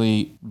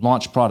actually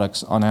launch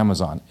products on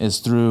Amazon is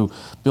through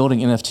building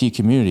NFT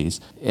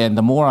communities. And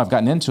the more I've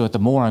gotten into it, the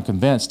more I'm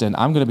convinced. And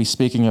I'm going to be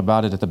speaking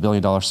about it at the $1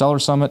 Billion Seller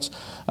Summit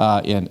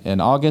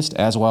in August,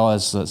 as well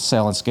as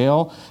Sale and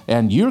Scale.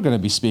 And you're going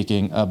to be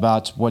speaking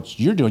about what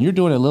you're doing. You're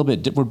doing a little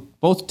bit. We're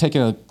both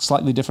taking a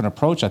slightly different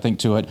approach, I think,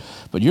 to it.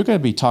 But you're going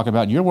to be talking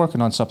about, you're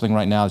working on something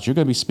right now that you're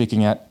going to be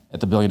speaking at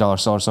the $1 Billion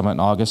Seller Summit in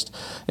August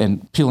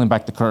and peeling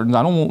back the curtain. We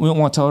don't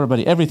want to tell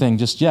everybody everything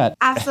just yet.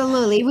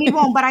 Absolutely. We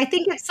won't. But I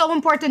think it's so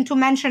important to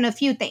mention a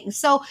few things.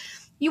 So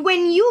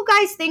when you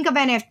guys think of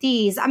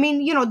NFTs, I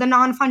mean, the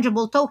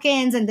non-fungible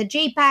tokens and the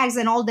JPEGs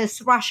and all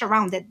this rush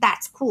around it,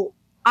 that's cool.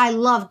 I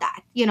love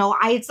that.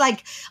 It's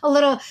like a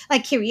little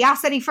like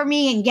curiosity for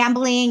me and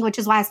gambling, which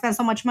is why I spent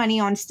so much money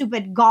on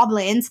stupid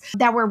goblins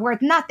that were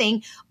worth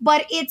nothing.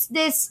 But it's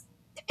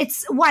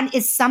one,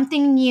 it's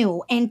something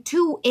new. And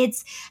two,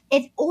 it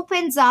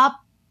opens up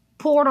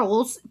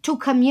portals to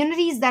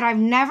communities that I've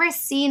never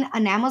seen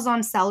an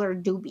Amazon seller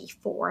do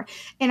before.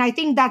 And I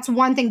think that's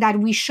one thing that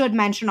we should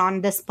mention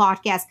on this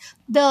podcast.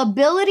 The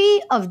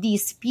ability of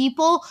these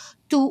people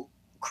to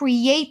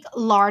create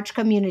large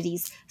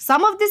communities.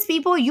 Some of these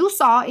people you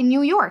saw in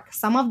New York,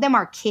 some of them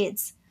are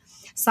kids.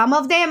 Some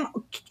of them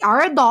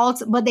are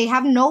adults, but they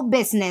have no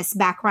business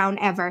background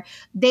ever.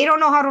 They don't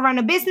know how to run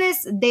a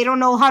business. They don't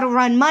know how to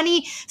run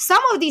money.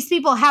 Some of these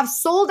people have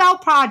sold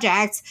out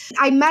projects.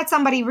 I met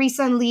somebody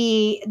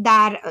recently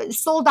that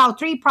sold out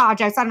 3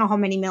 projects. I don't know how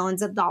many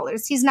millions of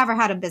dollars. He's never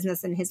had a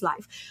business in his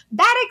life.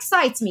 That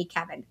excites me,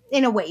 Kevin,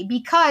 in a way,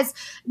 because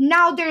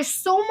now there's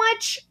so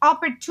much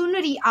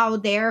opportunity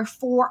out there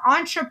for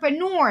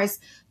entrepreneurs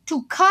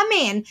to come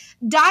in,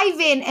 dive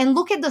in, and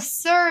look at the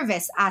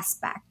service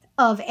aspect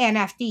of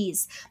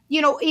NFTs.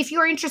 If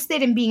you're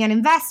interested in being an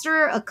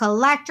investor, a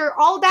collector,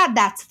 all that,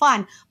 that's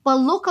fun. But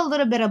look a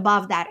little bit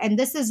above that. And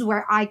this is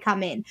where I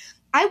come in.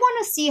 I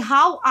want to see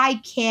how I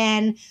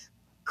can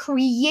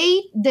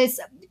create this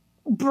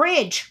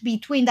bridge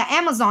between the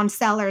Amazon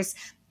sellers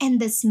and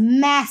this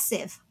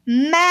massive,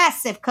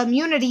 massive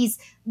communities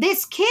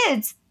these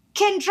kids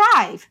can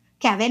drive,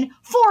 Kevin,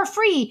 for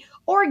free.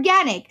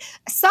 Organic.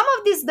 Some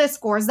of these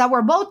Discords that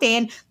we're both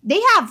in, they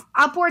have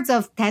upwards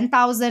of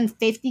 10,000,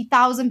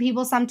 50,000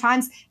 people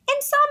sometimes,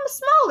 and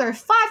some smaller,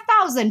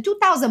 5,000,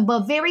 2,000,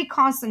 but very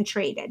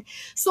concentrated.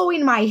 So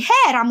in my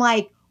head, I'm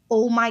like,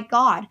 oh my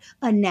God,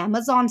 an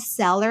Amazon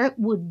seller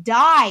would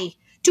die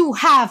to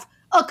have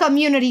a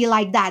community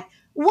like that.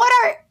 What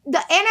are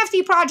the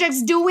NFT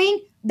projects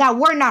doing that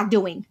we're not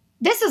doing?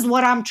 This is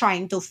what I'm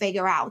trying to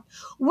figure out.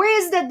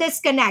 Where is the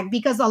disconnect?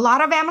 Because a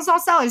lot of Amazon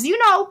sellers,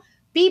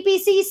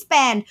 PPC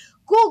spend,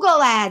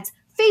 Google ads,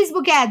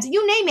 Facebook ads,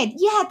 you name it.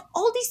 Yet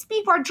all these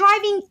people are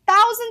driving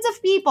thousands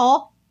of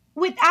people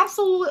with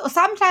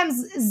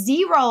sometimes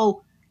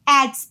zero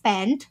ad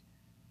spend,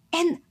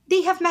 and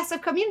they have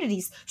massive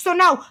communities. So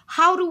now,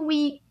 how do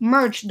we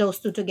merge those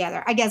two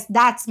together? I guess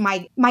that's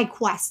my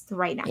quest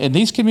right now. And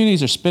these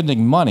communities are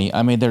spending money.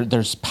 I mean,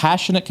 there's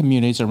passionate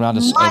communities around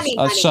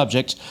a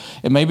subject.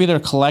 And maybe they're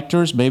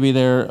collectors. Maybe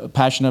they're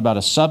passionate about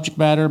a subject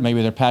matter.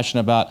 Maybe they're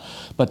passionate about,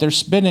 but they're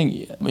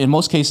spending, in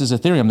most cases,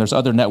 Ethereum. There's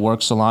other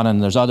networks, Solana,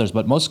 and there's others,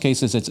 but most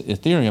cases it's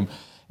Ethereum.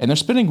 And they're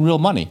spending real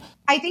money.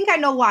 I think I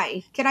know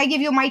why. Can I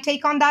give you my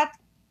take on that?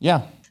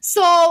 Yeah.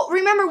 So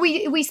remember,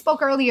 we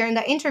spoke earlier in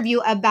the interview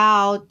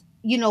about,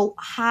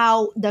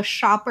 how the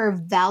shopper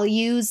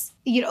values,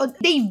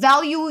 they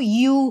value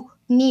you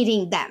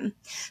needing them.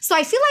 So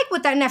I feel like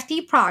with the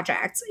NFT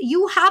projects,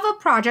 you have a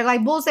project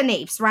like Bulls and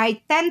Apes,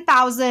 right?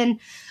 10,000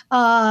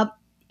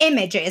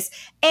 images.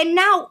 And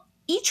now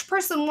each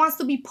person wants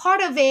to be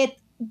part of it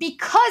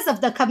because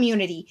of the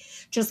community.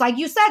 Just like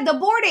you said, the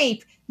Bored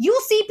Ape, you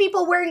see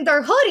people wearing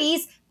their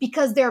hoodies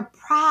because they're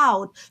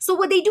proud. So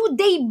what they do,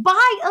 they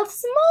buy a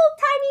small,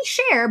 tiny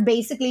share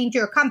basically into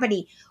your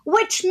company,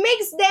 which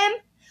makes them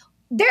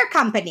their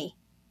company.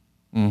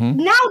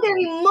 Mm-hmm. Now they're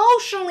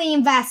emotionally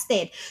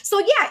invested. So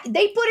yeah,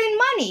 they put in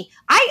money.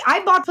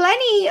 I bought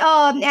plenty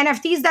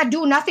NFTs that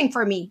do nothing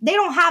for me. They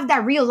don't have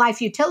that real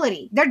life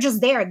utility. They're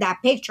just there, that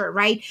picture,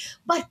 right?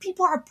 But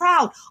people are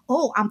proud.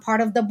 Oh, I'm part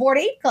of the Bored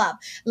Ape Club.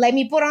 Let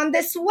me put on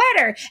this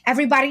sweater.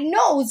 Everybody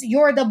knows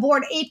you're the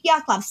Bored Ape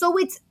Yacht Club. So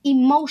it's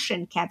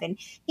emotion, Kevin.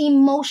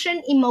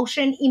 Emotion,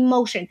 emotion,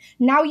 emotion.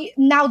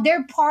 Now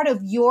they're part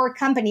of your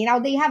company. Now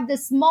they have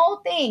this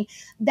small thing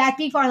that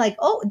people are like,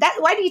 oh,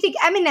 why do you think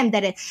Eminem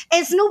did it?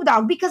 And Snoop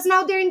Dogg, because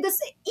now they're in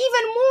this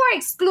even more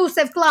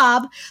exclusive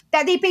club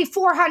that they pay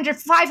 400,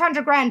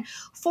 500 grand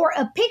for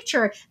a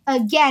picture.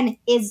 Again,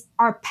 is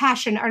our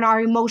passion and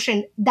our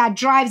emotion that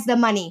drives the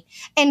money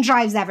and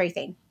drives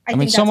everything. I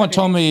mean, someone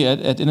told me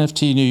at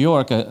NFT New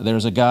York, there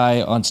was a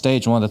guy on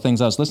stage, one of the things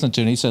I was listening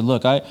to, and he said,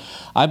 look, I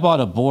bought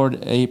a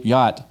Bored Ape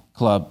Yacht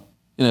Club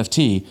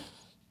NFT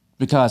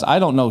because I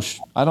don't know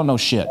shit.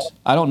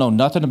 I don't know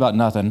nothing about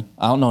nothing.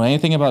 I don't know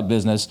anything about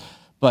business.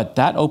 But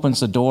that opens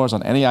the doors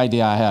on any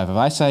idea I have. If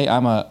I say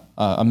I'm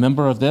a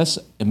member of this,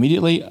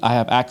 immediately I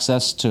have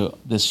access to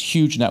this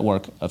huge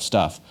network of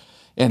stuff.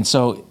 And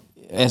so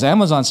as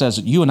Amazon says,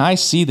 you and I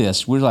see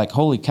this, we're like,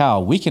 holy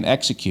cow, we can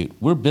execute.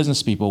 We're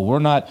business people. We're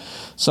not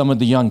some of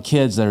the young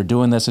kids that are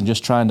doing this and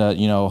just trying to,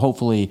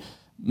 hopefully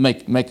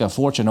make a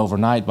fortune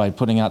overnight by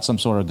putting out some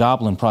sort of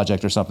goblin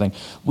project or something.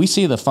 We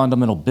see the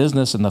fundamental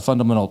business and the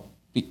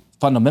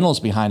fundamentals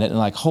behind it, and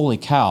like, holy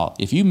cow,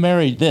 if you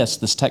marry this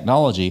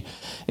technology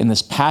and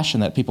this passion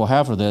that people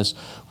have for this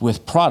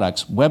with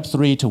products, Web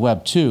 3 to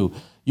Web 2,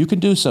 you can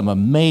do some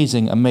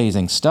amazing,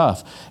 amazing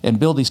stuff and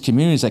build these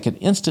communities that can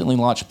instantly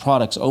launch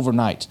products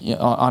overnight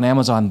on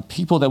Amazon.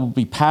 People that will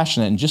be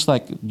passionate, and just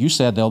like you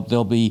said, they'll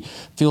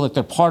feel like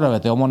they're part of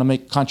it. They'll want to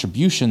make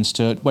contributions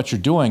to what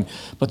you're doing.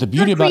 But the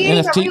beauty about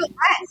NFT,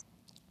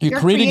 you're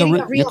creating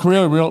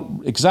a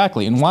real,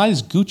 exactly. And why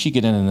does Gucci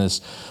get in this?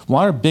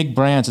 Why are big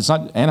brands? It's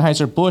not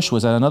Anheuser-Busch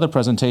was at another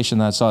presentation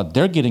that I saw.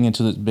 They're getting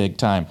into this big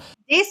time.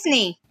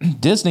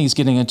 Disney's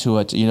getting into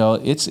it.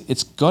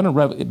 It's going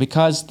to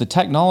because the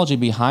technology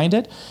behind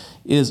it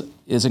is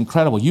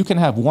incredible. You can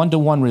have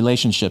one-to-one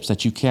relationships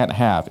that you can't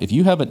have if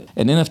you have an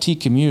NFT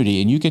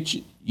community, and you get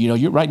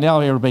right now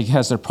everybody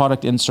has their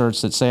product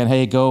inserts that's saying,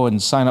 hey, go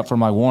and sign up for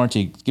my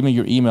warranty. Give me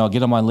your email.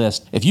 Get on my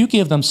list. If you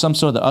give them some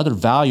sort of the other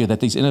value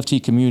that these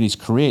NFT communities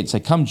create, say,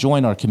 come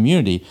join our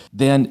community,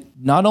 then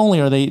not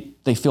only are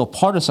they feel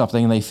part of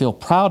something and they feel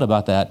proud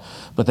about that,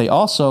 but they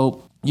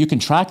also, you can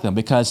track them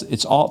because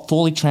it's all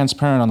fully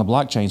transparent on the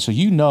blockchain. So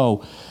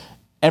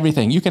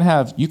everything. You can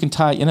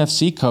tie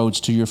NFC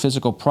codes to your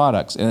physical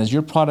products, and as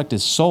your product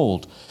is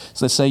sold,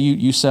 so let's say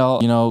you sell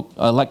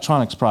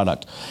electronics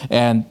product,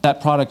 and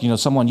that product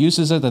someone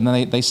uses it and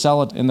then they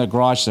sell it in their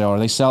garage sale, or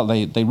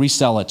they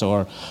resell it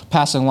or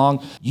pass it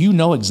along.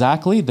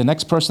 Exactly the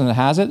next person that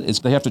has it is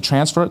they have to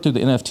transfer it through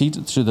the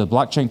NFT through the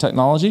blockchain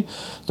technology,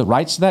 the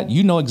rights to that.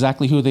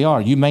 Exactly who they are.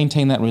 You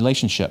maintain that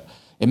relationship.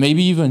 And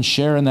maybe even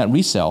share in that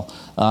resale.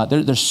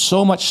 There's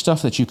so much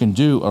stuff that you can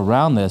do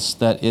around this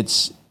that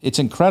it's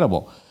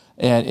incredible.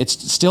 And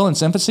it's still in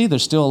its infancy.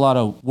 There's still a lot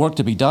of work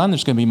to be done.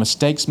 There's going to be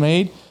mistakes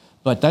made.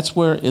 But that's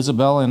where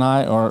Isabel and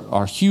I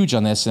are huge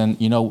on this. And,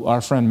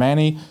 our friend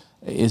Manny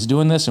is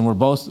doing this, and we're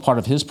both part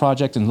of his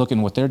project and looking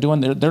at what they're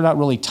doing. They're not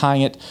really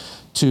tying it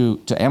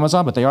to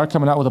Amazon, but they are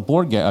coming out with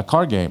a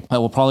card game that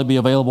will probably be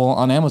available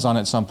on Amazon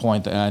at some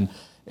point.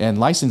 And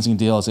licensing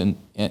deals, and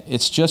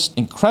it's just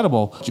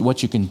incredible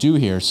what you can do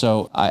here.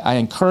 So I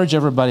encourage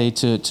everybody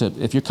to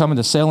if you're coming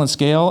to Sale and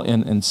Scale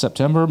in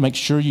September, make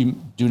sure you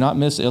do not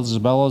miss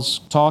Isabella's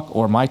talk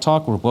or my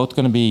talk. We're both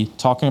going to be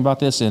talking about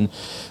this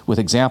with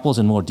examples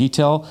in more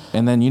detail.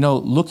 And then,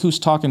 look who's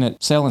talking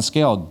at Sale and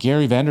Scale.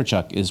 Gary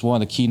Vaynerchuk is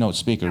one of the keynote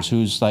speakers,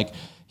 who's like,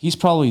 He's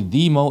probably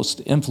the most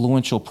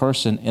influential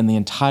person in the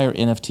entire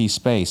NFT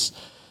space.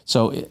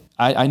 So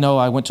I know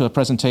I went to a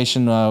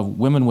presentation,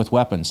 Women with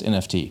Weapons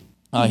NFT,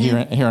 here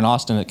in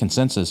Austin at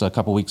Consensus a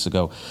couple weeks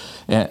ago,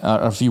 or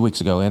a few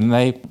weeks ago, and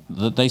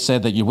they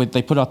said that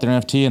they put out their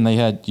NFT and they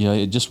had,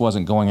 it just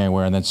wasn't going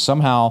anywhere, and then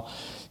somehow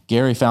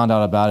Gary found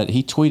out about it.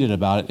 He tweeted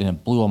about it and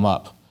it blew him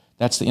up.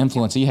 That's the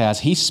influence he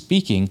has. He's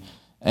speaking,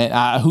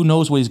 and who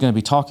knows what he's going to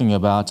be talking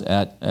about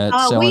at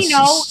we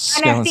know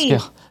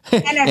NFT.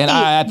 And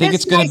I think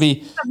it's going to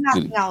be,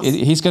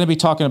 he's going to be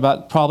talking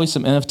about probably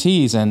some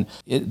NFTs. And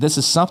this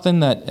is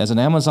something that as an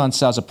Amazon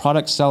seller, as a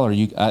product seller,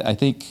 I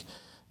think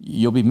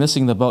you'll be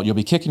missing the boat. You'll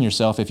be kicking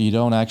yourself if you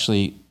don't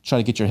actually try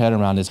to get your head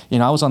around this.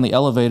 I was on the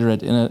elevator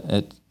at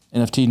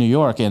NFT New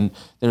York, and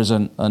there's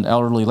an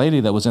elderly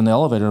lady that was in the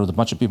elevator with a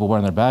bunch of people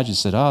wearing their badges.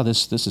 Said, "Oh,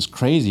 this is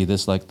crazy.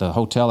 This, like the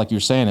hotel, like you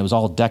were saying, it was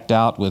all decked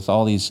out with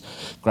all these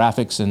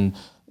graphics and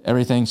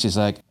everything." She's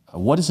like,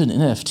 "What is an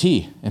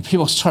NFT?" And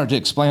people started to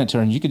explain it to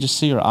her, and you could just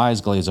see her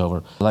eyes glaze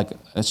over. Like,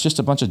 it's just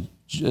a bunch of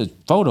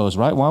photos,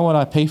 right? Why would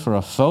I pay for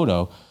a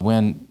photo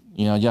when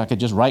I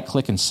could just right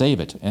click and save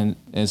it? And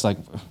it's like,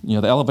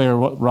 the elevator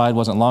ride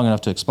wasn't long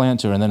enough to explain it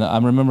to her. And then I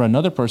remember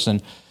another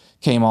person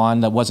came on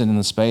that wasn't in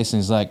the space,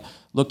 and he's like,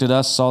 looked at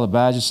us, saw the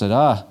badges, said,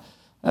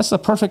 that's the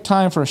perfect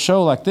time for a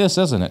show like this,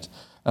 isn't it?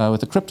 With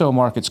the crypto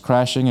markets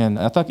crashing, and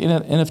I thought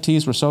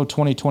NFTs were so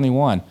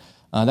 2021.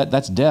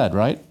 That's dead,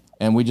 right?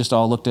 And we just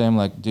all looked at him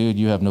like, dude,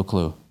 you have no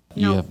clue.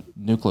 You have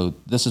no clue.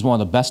 This is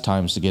one of the best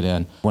times to get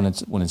in when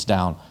it's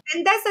down.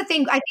 And that's the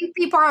thing. I think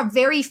people are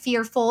very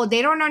fearful.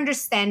 They don't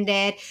understand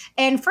it.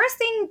 And first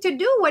thing to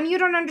do when you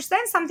don't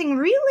understand something,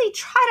 really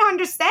try to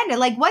understand it.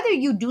 Like, whether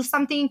you do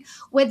something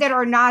with it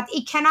or not,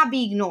 it cannot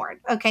be ignored.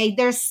 Okay.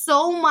 There's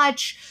so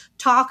much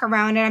talk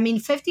around it. I mean,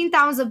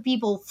 15,000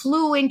 people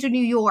flew into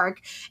New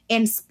York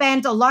and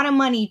spent a lot of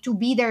money to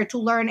be there to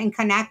learn and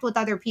connect with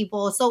other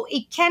people. So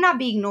it cannot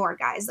be ignored,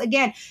 guys.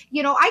 Again,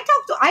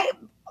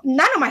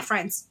 none of my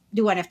friends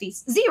do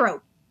NFTs.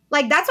 Zero.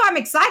 Like, that's why I'm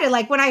excited.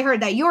 Like, when I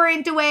heard that you're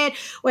into it,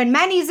 when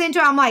Manny's into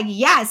it, I'm like,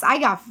 yes, I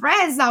got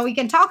friends now. We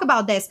can talk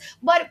about this.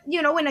 But,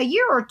 in a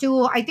year or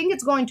two, I think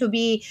it's going to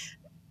be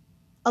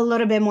a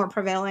little bit more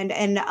prevalent.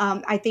 And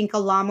I think a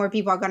lot more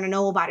people are going to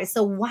know about it.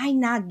 So why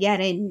not get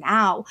in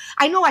now?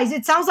 I know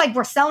it sounds like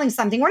we're selling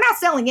something. We're not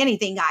selling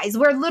anything, guys.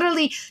 We're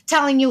literally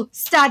telling you,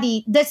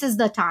 study. This is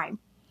the time.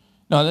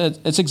 No,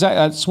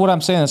 that's what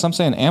I'm saying. I'm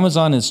saying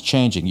Amazon is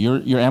changing.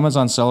 You're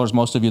Amazon sellers,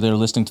 most of you that are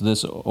listening to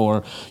this,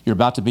 or you're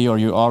about to be, or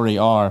you already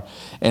are,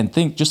 and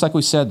think, just like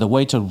we said, the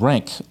way to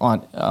rank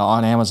on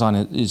Amazon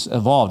is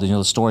evolved.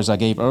 The stories I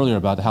gave earlier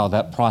about how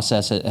that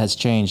process has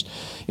changed.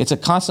 It's a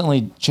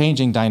constantly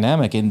changing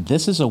dynamic, and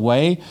this is a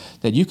way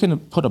that you can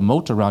put a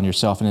moat around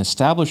yourself and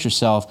establish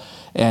yourself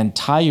and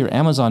tie your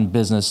Amazon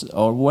business,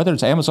 or whether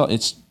it's Amazon,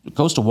 it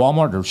goes to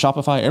Walmart or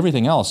Shopify,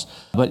 everything else.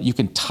 But you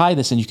can tie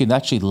this, and you can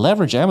actually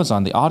leverage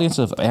Amazon. The audience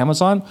of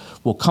Amazon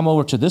will come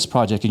over to this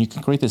project, and you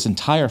can create this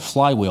entire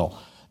flywheel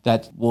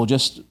that will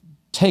just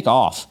take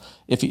off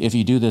if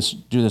you do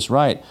this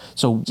right.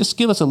 So just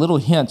give us a little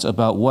hint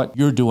about what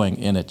you're doing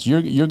in it.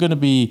 You're going to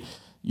be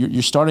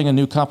You're starting a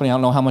new company. I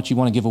don't know how much you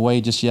want to give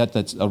away just yet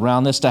that's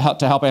around this to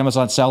help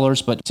Amazon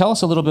sellers, but tell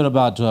us a little bit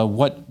about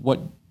what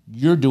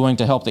you're doing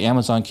to help the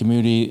Amazon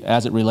community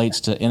as it relates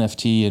to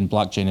NFT and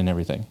blockchain and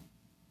everything.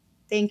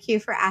 Thank you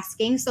for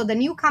asking. So the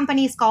new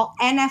company is called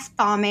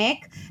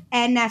NFTomic,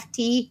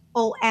 NFTOMIC.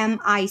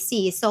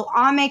 So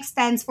OMIC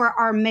stands for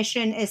Our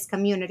Mission is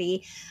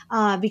Community,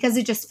 because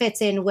it just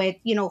fits in with,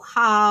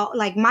 how,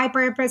 like, my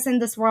purpose in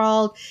this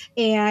world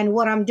and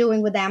what I'm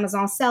doing with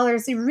Amazon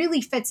sellers. It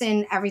really fits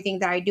in everything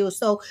that I do.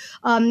 So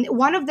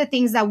one of the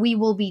things that we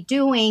will be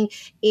doing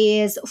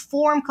is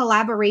form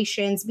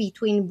collaborations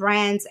between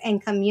brands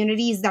and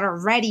communities that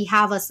already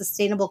have a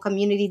sustainable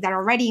community, that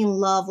are already in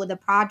love with the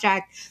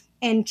project,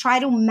 and try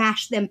to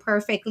match them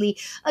perfectly.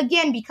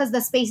 Again, because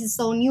the space is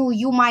so new,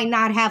 you might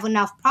not have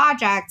enough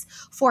projects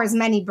for as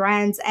many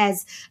brands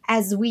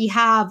as we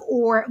have,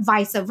 or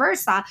vice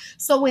versa.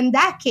 So in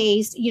that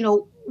case,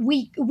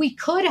 we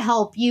could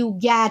help you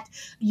get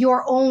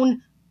your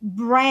own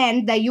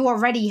brand that you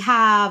already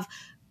have,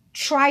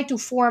 try to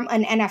form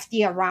an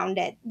NFT around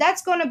it.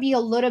 That's going to be a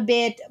little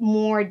bit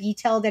more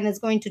detailed, and it's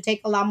going to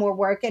take a lot more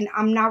work. And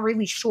I'm not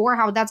really sure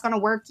how that's going to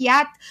work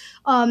yet,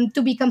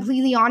 to be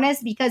completely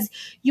honest, because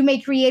you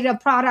may create a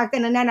product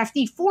and an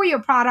NFT for your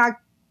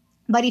product,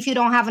 but if you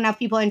don't have enough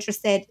people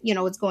interested,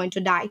 it's going to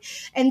die.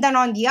 And then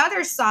on the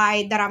other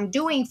side that I'm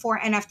doing for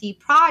NFT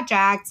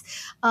projects,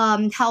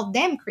 help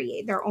them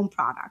create their own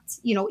products,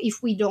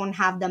 if we don't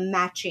have the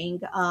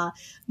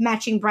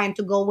matching brand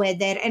to go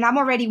with it. And I'm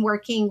already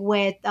working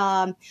with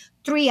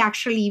 3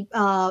 actually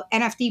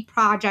NFT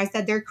projects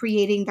that they're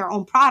creating their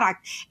own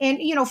product. And,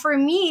 for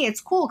me,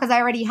 it's cool because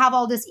I already have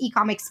all this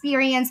e-com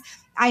experience.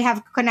 I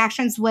have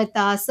connections with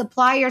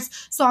suppliers,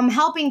 so I'm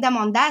helping them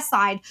on that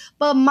side.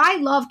 But my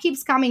love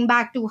keeps coming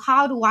back to,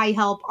 how do I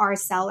help our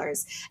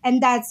sellers?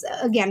 And that's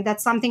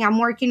something I'm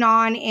working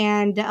on.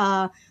 And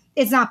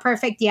it's not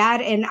perfect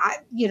yet. And,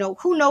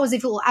 who knows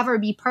if it will ever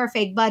be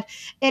perfect, but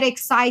it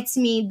excites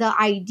me, the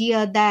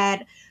idea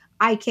that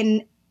I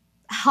can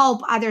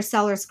help other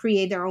sellers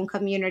create their own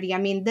community. I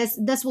mean,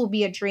 this will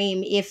be a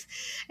dream if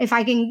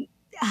I can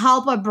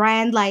help a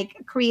brand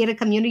like create a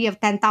community of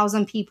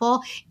 10,000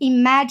 people.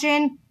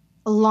 Imagine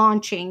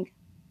launching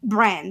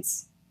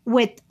brands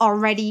with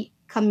already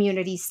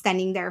communities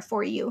standing there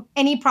for you.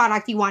 Any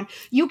product you want,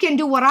 you can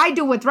do what I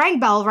do with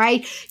RankBell,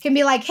 right? Can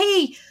be like,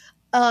 hey,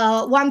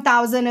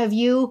 1,000 of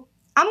you,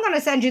 I'm going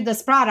to send you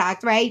this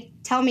product, right?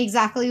 Tell me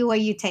exactly what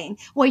you think.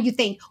 What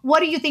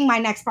do you think my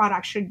next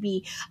product should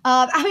be?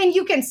 I mean,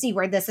 you can see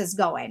where this is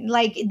going.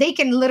 Like, they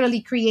can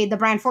literally create the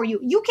brand for you.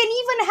 You can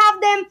even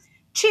have them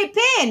chip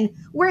in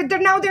where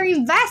they're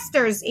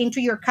investors into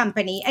your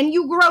company and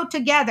you grow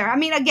together. I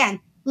mean, again,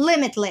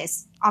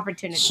 limitless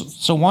opportunities.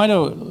 So why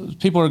do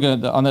people are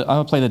going to, I'm going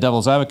to play the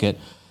devil's advocate.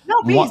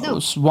 No, please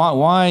do.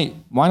 Why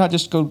not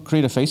just go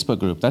create a Facebook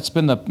group? That's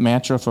been the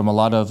mantra from a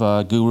lot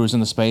of gurus in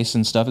the space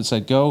and stuff. It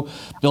said, go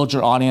build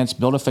your audience,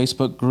 build a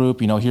Facebook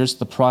group. Here's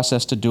the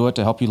process to do it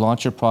to help you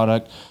launch your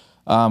product.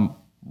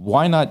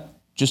 Why not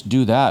just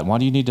do that? Why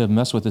do you need to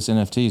mess with this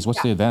NFTs?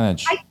 What's the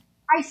advantage?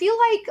 I feel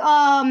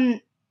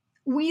like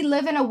we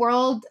live in a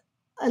world,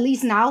 at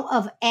least now,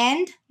 of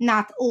and,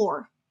 not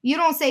or. You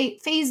don't say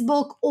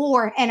Facebook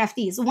or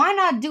NFTs. Why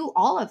not do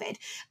all of it?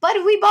 But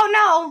we both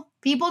know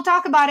people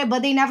talk about it,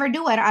 but they never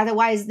do it.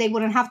 Otherwise, they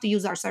wouldn't have to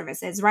use our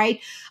services,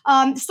 right?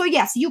 So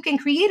yes, you can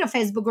create a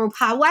Facebook group.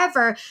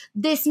 However,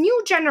 this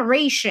new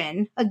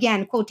generation,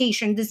 again,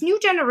 quotation, this new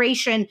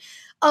generation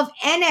of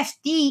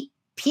NFT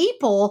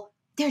people,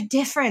 they're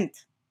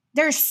different.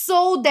 They're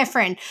so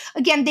different.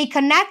 Again, they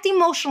connect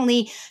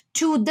emotionally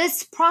to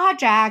this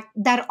project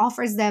that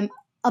offers them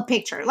a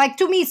picture. Like,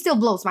 to me, it still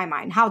blows my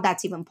mind how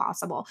that's even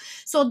possible.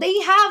 So they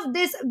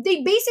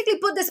basically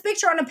put this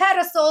picture on a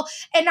pedestal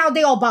and now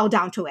they all bow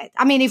down to it.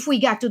 I mean, if we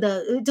get to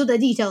the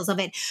details of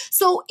it.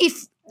 So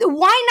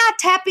why not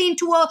tap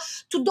into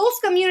to those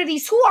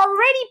communities who are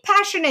already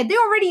passionate? They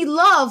already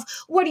love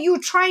what you're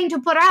trying to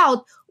put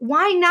out.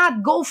 Why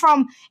not go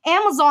from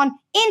Amazon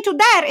into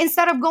that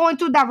instead of going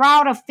to the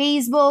route of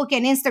Facebook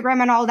and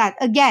Instagram and all that?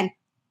 Again,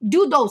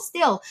 do those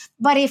still.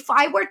 But if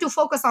I were to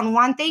focus on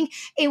one thing,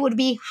 it would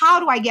be, how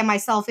do I get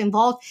myself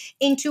involved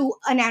into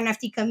an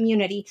NFT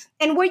community?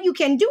 And what you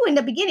can do in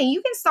the beginning,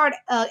 you can start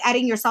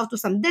adding yourself to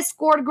some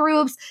Discord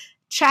groups.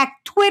 Check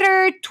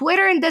Twitter.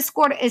 Twitter and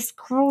Discord is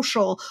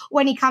crucial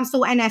when it comes to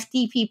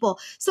NFT people.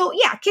 So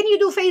yeah, can you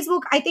do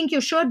Facebook? I think you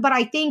should, but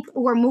I think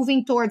we're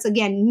moving towards,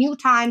 again, new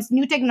times,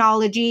 new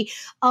technology.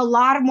 A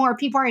lot of more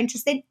people are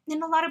interested,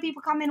 and a lot of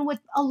people come in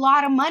with a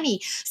lot of money.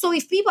 So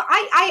if people,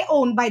 I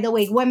own, by the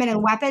way, Women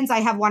and Weapons. I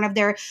have one of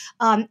their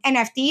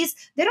NFTs.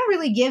 They don't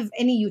really give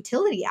any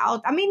utility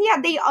out. I mean,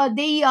 yeah,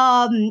 they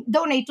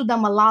donate to the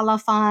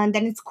Malala Fund,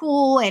 and it's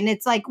cool, and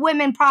it's like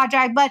women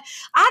project. But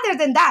other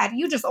than that,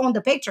 you just own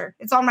the picture.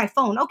 It's on my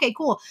phone. Okay,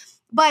 cool.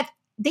 But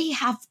they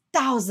have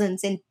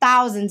thousands and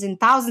thousands and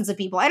thousands of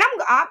people. And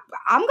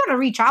I'm going to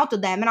reach out to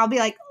them and I'll be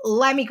like,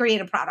 let me create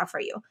a product for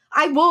you.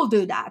 I will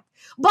do that.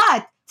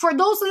 But for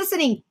those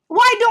listening,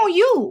 why don't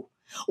you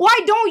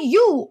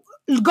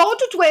go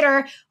to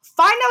Twitter,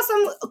 find out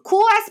some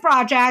cool ass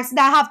projects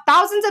that have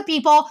thousands of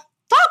people,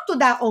 talk to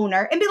that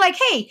owner and be like,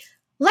 hey,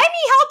 let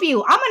me help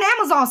you. I'm an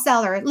Amazon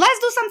seller. Let's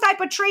do some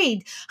type of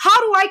trade. How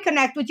do I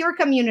connect with your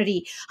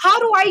community? How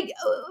do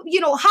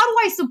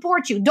I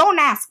support you? Don't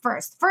ask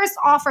first. First,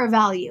 offer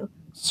value.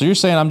 So you're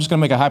saying, I'm just going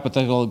to make a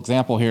hypothetical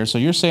example here. So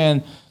you're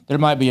saying there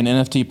might be an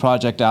NFT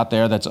project out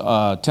there that's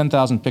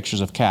 10,000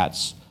 pictures of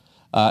cats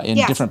in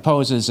different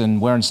poses and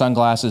wearing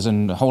sunglasses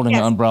and holding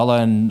an umbrella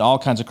and all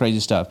kinds of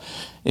crazy stuff.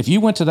 If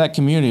you went to that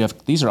community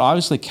of, these are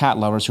obviously cat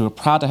lovers who are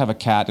proud to have a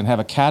cat and have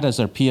a cat as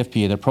their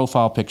PFP, their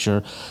profile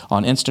picture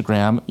on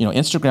Instagram.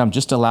 Instagram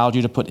just allowed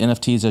you to put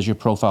NFTs as your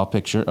profile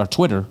picture, or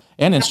Twitter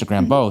and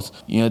Instagram both.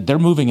 They're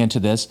moving into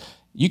this.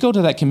 You go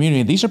to that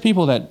community, these are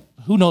people that,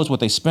 who knows what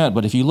they spent,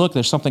 but if you look,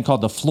 there's something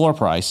called the floor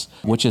price,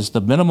 which is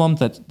the minimum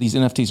that these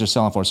NFTs are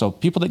selling for. So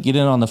people that get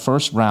in on the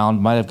first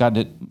round might have gotten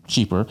it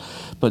cheaper,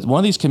 but one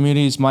of these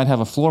communities might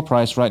have a floor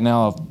price right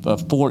now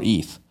of 4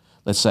 ETH,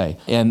 let's say.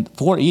 And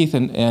 4 ETH,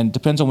 and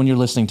depends on when you're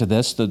listening to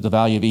this, the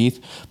value of ETH,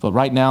 but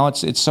right now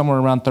it's somewhere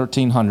around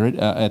 1,300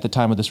 at the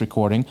time of this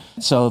recording.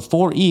 So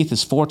 4 ETH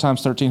is 4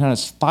 times 1,300,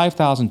 it's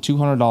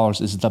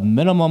 $5,200 is the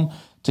minimum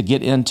to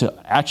get in to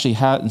actually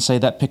have and say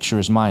that picture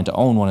is mine, to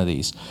own one of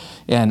these.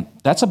 And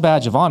that's a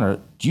badge of honor.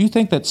 Do you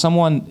think that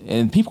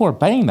and people are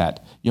paying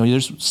that?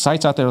 There's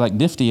sites out there like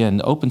Nifty and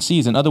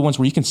OpenSeas and other ones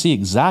where you can see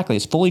exactly,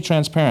 it's fully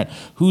transparent,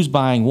 who's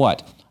buying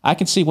what. I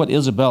can see what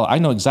Isabella, I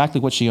know exactly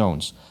what she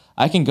owns.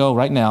 I can go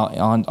right now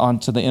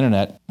onto the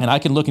internet and I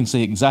can look and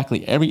see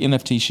exactly every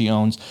NFT she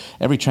owns,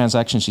 every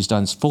transaction she's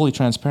done is fully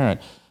transparent.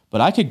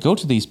 But I could go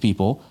to these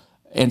people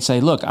and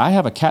say, look, I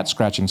have a cat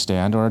scratching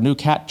stand or a new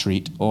cat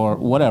treat or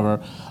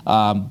whatever.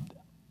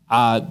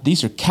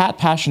 These are cat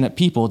passionate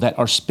people that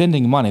are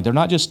spending money. They're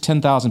not just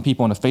 10,000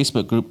 people in a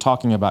Facebook group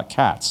talking about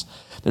cats.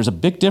 There's a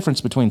big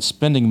difference between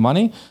spending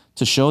money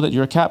to show that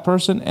you're a cat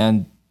person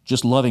and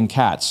just loving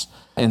cats.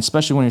 And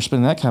especially when you're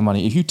spending that kind of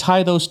money, if you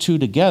tie those two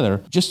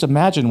together, just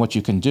imagine what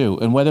you can do.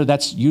 And whether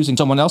that's using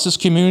someone else's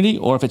community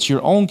or if it's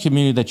your own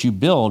community that you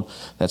build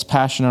that's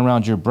passionate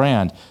around your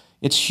brand,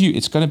 it's huge.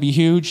 It's going to be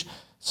huge.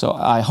 So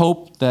I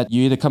hope that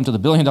you either come to the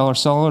 $1 Billion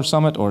Seller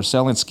Summit or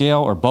Sell and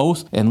Scale or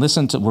both and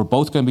listen to, we're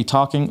both going to be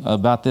talking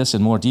about this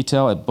in more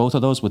detail at both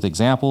of those with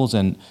examples,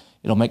 and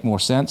it'll make more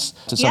sense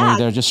to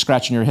somebody there just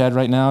scratching your head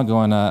right now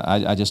going,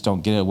 I just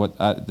don't get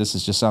it. This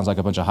just sounds like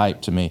a bunch of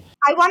hype to me.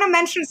 I want to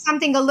mention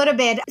something a little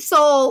bit.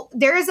 So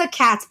there is a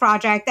cats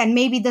project, and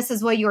maybe this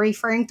is what you're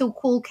referring to,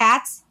 Cool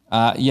Cats.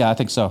 Yeah, I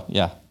think so.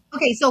 Yeah.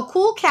 Okay, so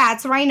Cool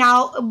Cats right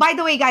now, by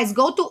the way, guys,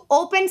 go to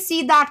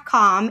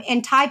OpenSea.com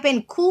and type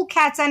in Cool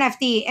Cats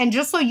NFT, and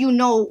just so you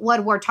know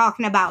what we're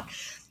talking about.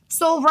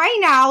 So right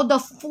now, the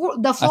floor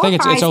I think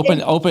it's it's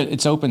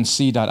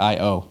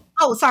OpenSea.io.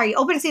 Oh, sorry,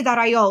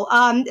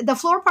 OpenSea.io. The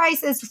floor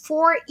price is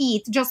 4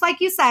 ETH, just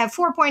like you said,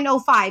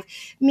 4.05,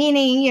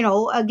 meaning,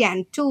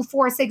 again, 2,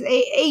 4, 6,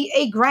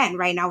 a grand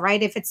right now,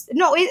 right? If it's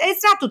not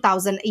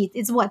 2,000 ETH.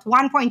 It's what,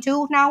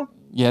 1.2 now?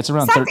 Yeah, it's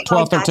around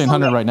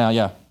 1,300 right now.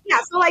 Yeah. Yeah,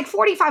 so like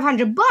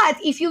 4,500. But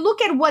if you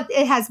look at what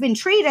it has been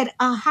traded,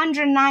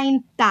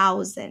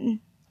 109,000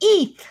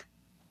 ETH.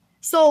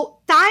 So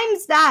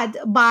times that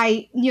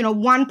by,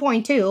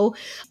 1.2.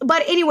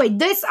 But anyway,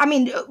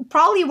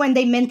 probably when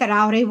they minted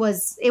out, it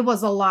was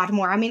a lot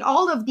more. I mean,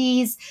 all of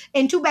these,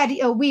 and too bad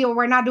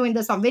we're not doing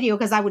this on video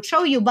because I would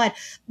show you, but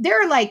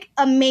they're like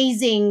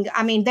amazing.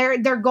 I mean,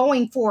 they're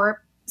going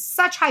for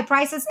such high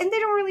prices and they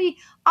don't really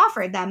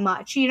offer that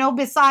much,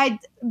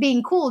 besides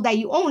being cool that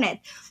you own it.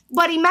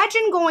 But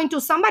imagine going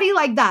to somebody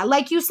like that,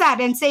 like you said,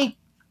 and say,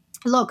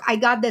 look, I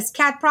got this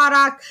cat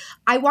product.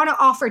 I want to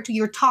offer to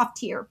your top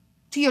tier,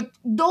 to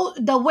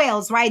the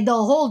whales, right? The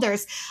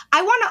holders.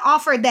 I want to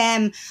offer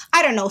them,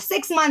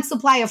 6 months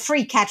supply of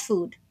free cat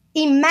food.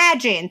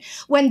 Imagine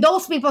when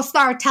those people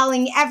start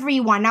telling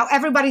everyone, now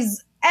everybody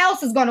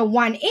else is going to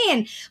want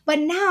in. But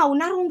now,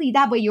 not only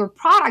that, but your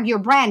product, your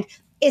brand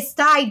is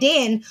tied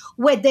in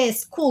with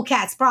this Cool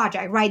Cats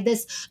project, right?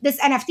 This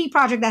NFT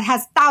project that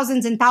has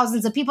thousands and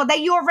thousands of people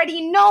that you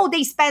already know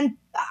they spend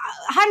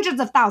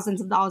hundreds of thousands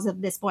of dollars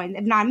at this point,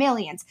 if not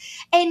millions.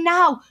 And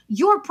now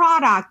your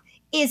product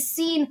is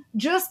seen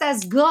just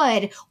as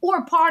good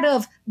or part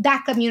of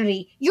that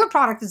community. Your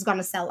product is going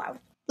to sell out.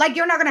 Like,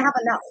 you're not going to have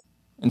enough.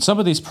 And some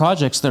of these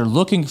projects, they're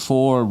looking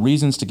for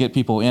reasons to get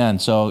people in.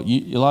 So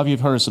a lot of you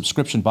have heard of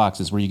subscription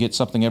boxes where you get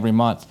something every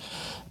month.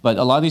 But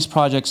a lot of these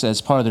projects,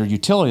 as part of their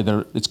utility,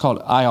 it's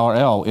called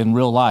IRL, in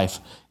real life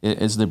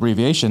is the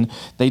abbreviation.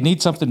 They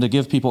need something to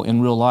give people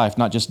in real life,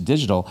 not just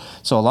digital.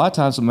 So a lot of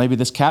times, maybe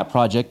this cat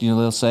project,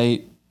 they'll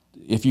say,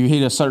 if you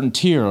hit a certain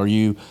tier or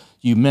you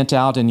mint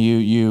out and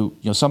you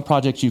some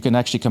projects you can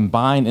actually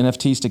combine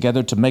NFTs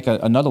together to make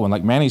another one,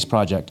 like Manny's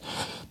project.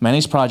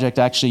 Manny's project,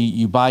 actually,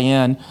 you buy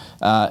in,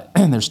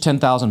 and there's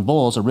 10,000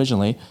 bulls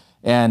originally.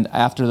 And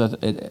after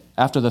the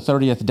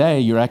 30th day,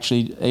 you're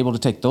actually able to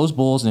take those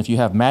bulls, and if you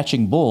have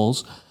matching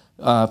bulls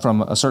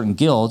from a certain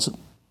guilds,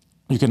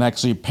 you can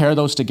actually pair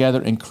those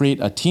together and create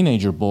a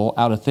teenager bull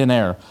out of thin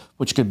air,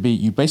 which could be,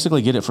 you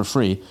basically get it for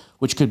free,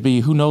 which could be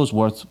who knows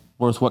worth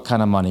what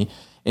kind of money.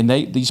 And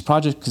these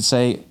projects could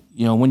say,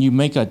 when you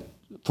make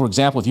for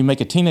example, if you make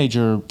a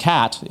teenager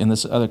cat in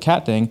this other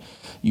cat thing,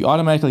 you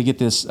automatically get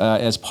this,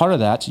 as part of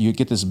that, you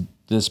get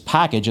this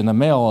package in the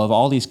mail of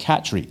all these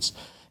cat treats.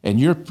 And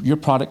your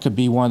product could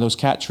be one of those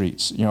cat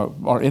treats,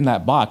 or in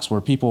that box where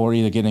people are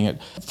either getting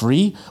it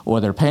free or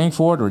they're paying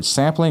for it or it's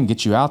sampling,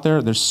 get you out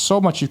there. There's so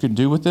much you can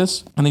do with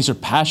this. And these are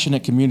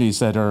passionate communities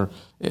that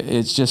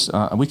it's just,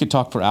 we could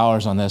talk for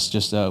hours on this.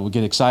 Just we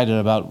get excited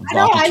about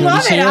opportunities. I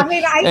love it. Here. I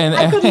mean,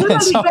 I could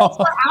literally go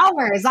for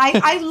hours.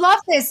 I love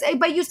this.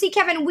 But you see,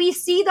 Kevin, we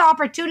see the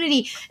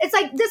opportunity. It's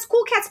like this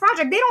Cool Cats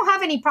project. They don't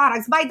have any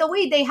products. By the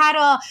way, they had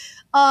a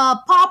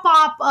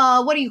pop-up,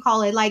 what do you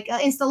call it? Like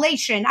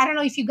installation. I don't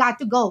know if you got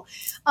to go.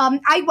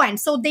 I went.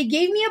 So they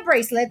gave me a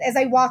bracelet as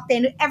I walked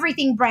in,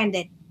 everything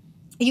branded.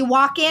 You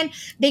walk in,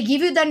 they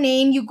give you the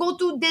name. You go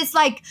through this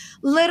like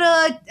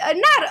little,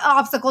 not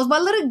obstacles,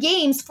 but little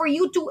games for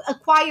you to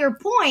acquire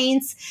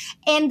points.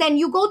 And then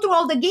you go through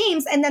all the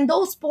games, and then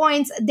those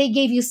points, they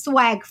gave you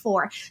swag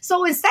for.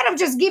 So instead of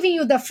just giving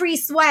you the free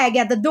swag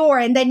at the door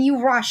and then you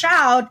rush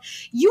out,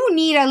 you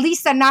need at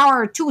least an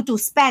hour or two to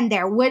spend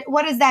there.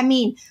 What does that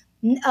mean?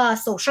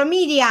 Social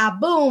media,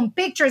 boom,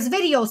 pictures,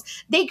 videos.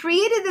 They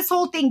created this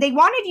whole thing. They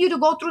wanted you to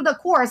go through the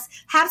course,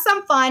 have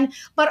some fun,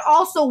 but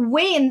also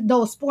win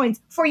those points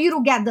for you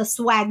to get the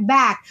swag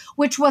back,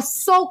 which was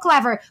so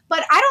clever.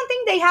 But I don't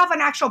think they have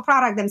an actual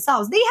product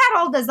themselves. They had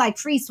all this like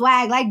free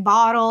swag, like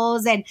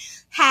bottles and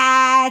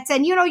hats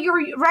and, your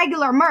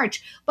regular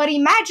merch. But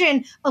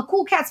imagine a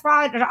Cool Cats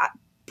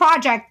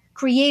project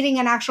creating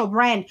an actual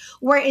brand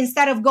where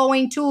instead of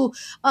going to,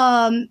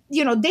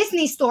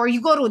 Disney store, you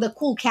go to the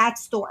Cool Cat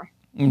store.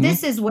 Mm-hmm.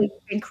 This is what you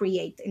can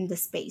create in the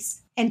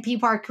space, and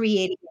people are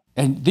creating it.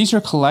 And these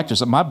are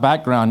collectors. My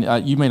background,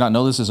 you may not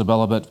know this,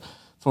 Isabella, but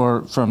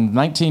from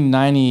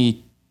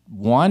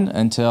 1991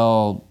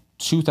 until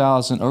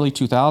early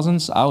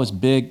 2000s, I was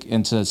big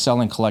into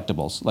selling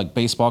collectibles, like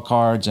baseball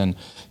cards and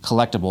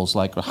collectibles,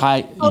 like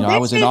I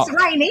was in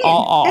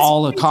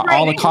all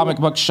the comic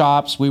book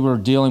shops. We were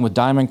dealing with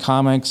Diamond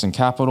Comics and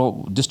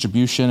Capital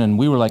Distribution, and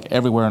we were like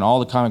everywhere in all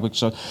the comic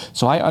books.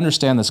 So I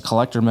understand this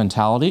collector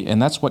mentality,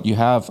 and that's what you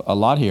have a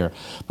lot here.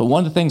 But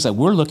one of the things that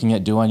we're looking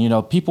at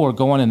doing, people are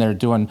going and they're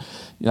doing,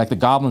 like the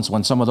Goblins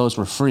one, some of those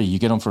were free. You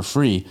get them for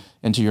free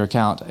into your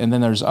account. And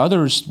then there's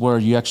others where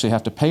you actually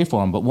have to pay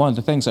for them. But one of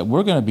the things that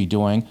we're going to be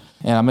doing,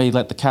 and I may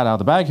let the cat out of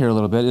the bag here a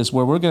little bit, is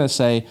where we're going to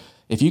say,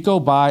 if you go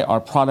buy our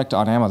product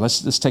on Amazon,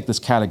 let's take this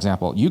cat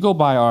example. You go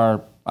buy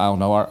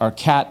our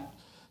cat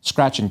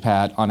scratching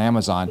pad on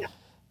Amazon. Yeah.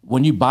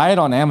 When you buy it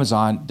on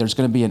Amazon, there's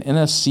going to be an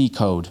NFC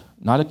code,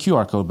 not a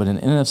QR code, but an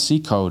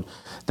NFC code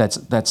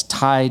that's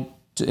tied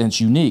to, and it's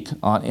unique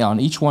on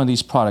each one of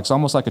these products,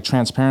 almost like a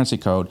transparency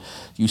code.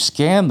 You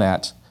scan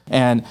that,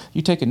 and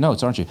you're taking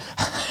notes, aren't you?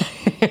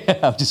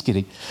 I'm just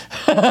kidding.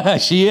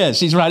 She is.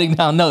 She's writing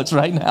down notes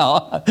right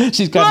now.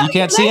 You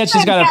can't see it.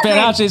 She's got a pen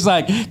out. She's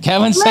like,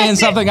 Kevin's saying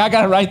something. I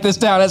got to write this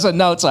down as a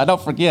note so I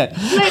don't forget.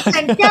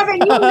 Listen,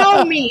 Kevin, you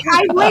know me.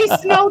 I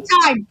waste no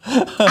time.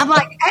 I'm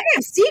like,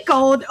 NFC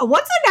code?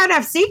 What's an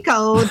NFC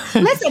code?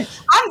 Listen,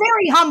 I'm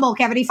very humble,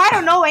 Kevin. If I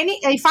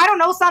don't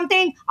know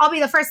something, I'll be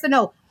the first to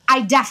know. I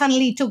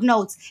definitely took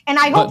notes, and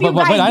I hope you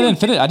guys. But I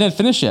didn't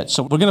finish yet.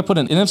 So we're going to put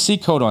an NFC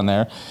code on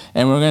there,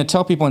 and we're going to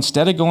tell people,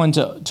 instead of going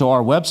to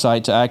our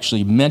website to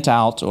actually mint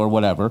out or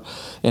whatever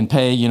and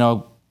pay,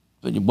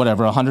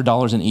 whatever,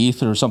 $100 in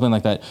ETH or something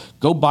like that,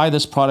 go buy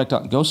this product.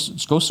 Go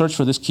search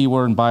for this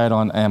keyword and buy it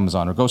on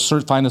Amazon, or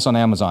find this on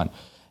Amazon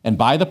and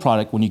buy the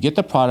product. When you get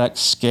the product,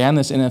 scan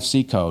this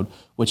NFC code,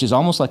 which is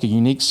almost like a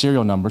unique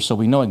serial number, so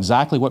we know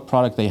exactly what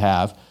product they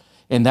have.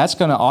 And that's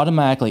going to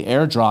automatically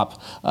airdrop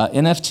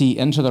NFT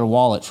into their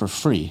wallet for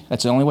free.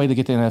 That's the only way to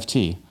get the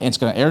NFT. And it's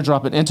going to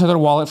airdrop it into their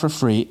wallet for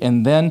free.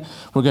 And then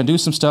we're going to do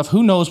some stuff.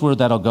 Who knows where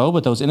that'll go,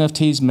 but those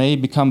NFTs may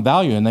become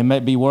value, and they may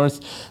be worth,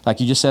 like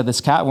you just said,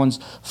 this cat one's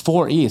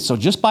 4 ETH. So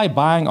just by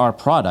buying our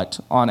product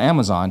on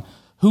Amazon,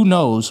 who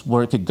knows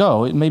where it could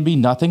go? It may be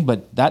nothing,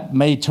 but that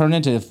may turn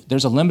into, if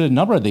there's a limited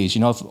number of these.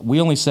 If we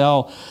only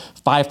sell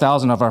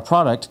 5,000 of our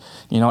product,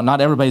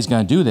 not everybody's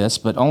going to do this,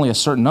 but only a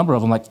certain number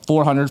of them, like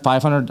 400,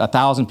 500,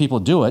 1,000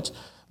 people do it,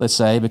 let's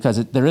say,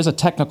 because there is a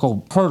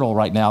technical hurdle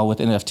right now with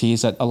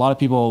NFTs that a lot of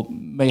people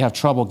may have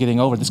trouble getting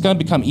over. It's going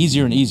to become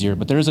easier and easier,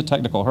 but there is a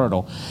technical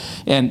hurdle.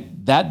 And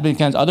that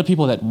becomes, other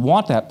people that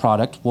want that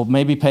product will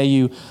maybe pay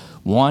you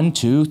 1,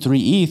 2, 3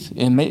 ETH,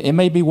 and it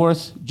may be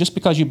worth, just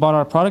because you bought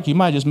our product, you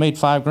might have just made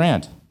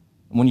 $5,000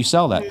 when you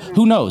sell that. Mm-hmm.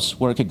 Who knows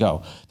where it could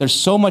go? There's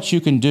so much you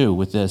can do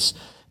with this.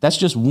 That's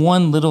just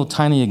one little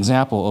tiny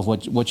example of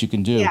what you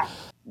can do. Yeah,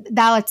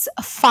 that's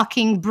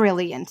fucking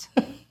brilliant.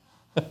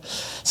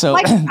 So,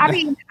 what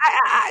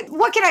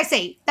can I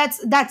say?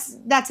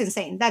 That's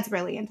insane. That's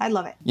brilliant. I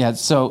love it. Yeah.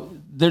 So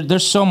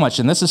there's so much,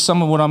 and this is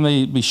some of what I'm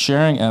going to be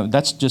sharing.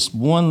 That's just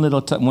one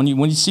little. When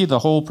you see the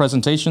whole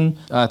presentation,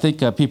 I think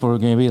people are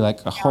going to be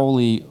like,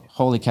 holy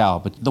cow.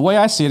 But the way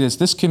I see it is,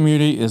 this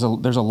community there's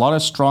a lot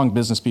of strong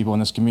business people in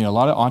this community, a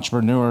lot of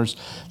entrepreneurs.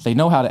 They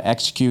know how to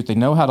execute. They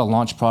know how to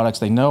launch products.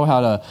 They know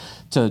how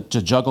to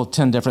juggle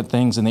 10 different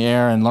things in the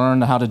air and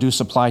learn how to do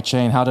supply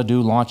chain, how to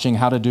do launching,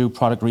 how to do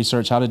product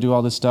research, how to do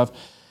all this stuff.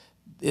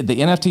 The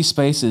NFT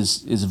space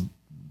is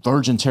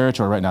virgin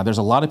territory right now. There's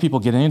a lot of people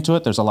getting into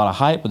it. There's a lot of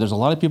hype, but there's a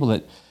lot of people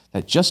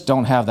that just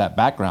don't have that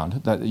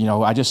background. That,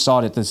 I just saw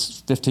it at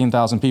this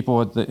 15,000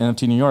 people at the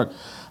NFT New York.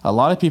 A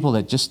lot of people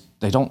that just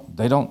they don't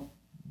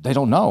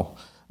know.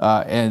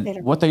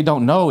 What they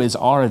don't know is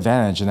our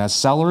advantage. And as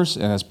sellers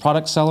and as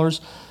product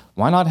sellers,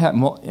 why not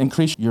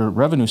increase your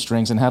revenue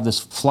strings and have this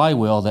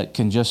flywheel that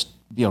can just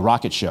be a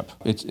rocket ship?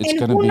 It's going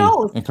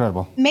to be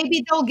incredible.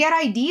 Maybe they'll get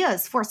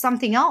ideas for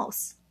something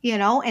else,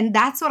 and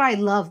that's what I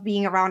love,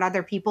 being around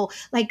other people,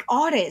 like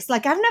artists.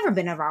 Like, I've never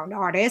been around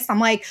artists. I'm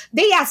like,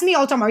 they ask me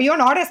all the time, are you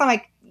an artist? I'm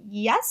like,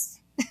 yes.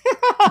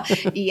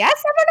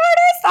 Yes,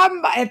 I'm an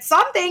artist. It's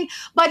something,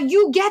 but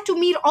you get to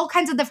meet all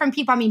kinds of different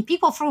people. I mean,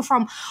 people flew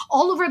from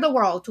all over the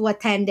world to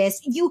attend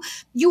this. You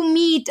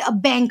meet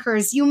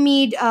bankers, you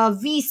meet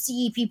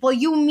VC people,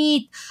 you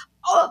meet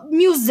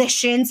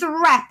musicians,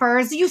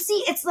 rappers. You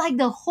see, it's like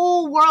the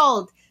whole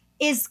world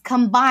is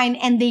combined,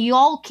 and they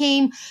all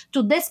came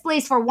to this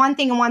place for one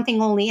thing and one thing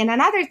only. And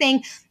another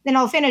thing, then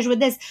I'll finish with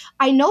this.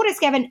 I noticed,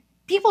 Kevin,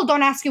 people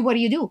don't ask you, what do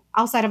you do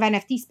outside of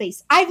NFT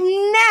space? I've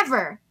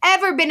never,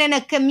 ever been in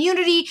a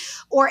community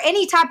or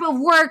any type of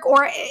work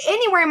or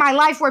anywhere in my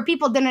life where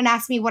people didn't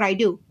ask me what I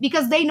do,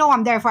 because they know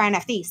I'm there for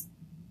NFTs.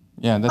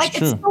 Yeah, that's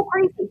true. It's so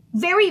crazy.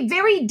 Very,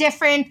 very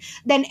different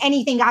than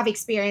anything I've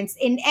experienced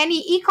in any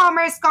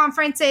e-commerce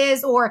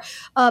conferences or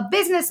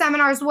business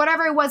seminars,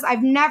 whatever it was.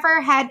 I've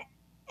never had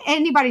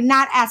anybody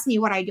not ask me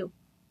what I do.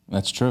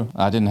 That's true.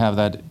 I didn't have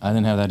that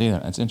either.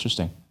 That's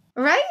interesting.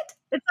 Right?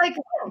 It's like,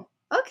 oh.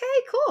 Okay,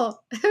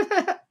 cool.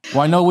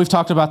 Well, I know we've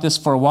talked about this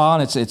for a while,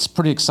 and it's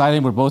pretty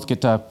exciting. We both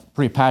get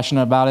pretty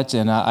passionate about it,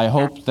 and I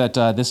hope that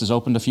this has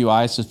opened a few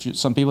eyes to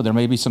some people. There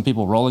may be some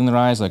people rolling their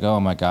eyes like,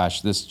 oh my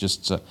gosh, this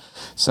just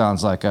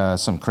sounds like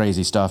some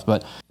crazy stuff.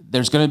 But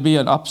there's going to be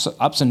an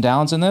ups and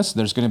downs in this.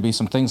 There's going to be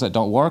some things that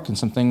don't work and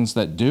some things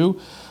that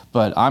do.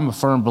 But I'm a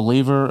firm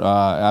believer.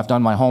 I've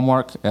done my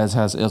homework, as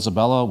has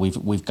Isabella.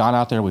 We've gone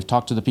out there. We've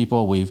talked to the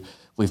people. We've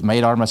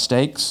made our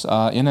mistakes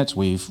in it.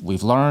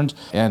 We've learned,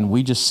 and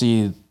we just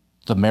see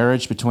the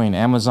marriage between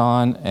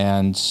Amazon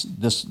and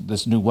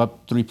this new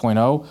Web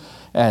 3.0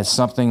 as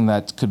something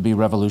that could be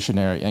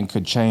revolutionary and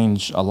could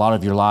change a lot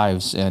of your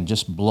lives and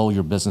just blow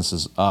your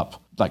businesses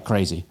up like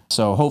crazy.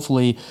 So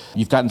hopefully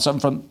you've gotten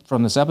something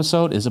from this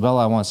episode.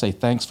 Isabella, I want to say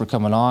thanks for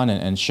coming on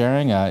and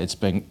sharing. It's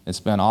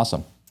been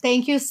awesome.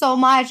 Thank you so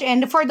much.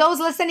 And for those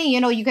listening,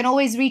 you can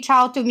always reach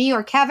out to me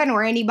or Kevin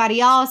or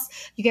anybody else.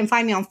 You can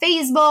find me on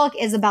Facebook,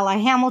 Isabella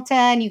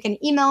Hamilton. You can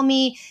email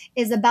me,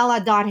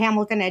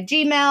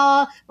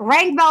 isabella.hamilton@gmail,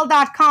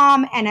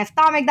 rankbell.com,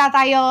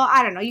 nftomic.io.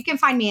 I don't know. You can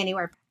find me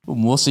anywhere.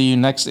 We'll see you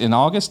next in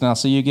August, and I'll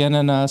see you again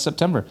in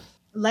September.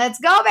 Let's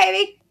go,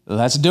 baby.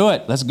 Let's do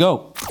it. Let's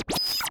go.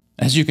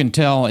 As you can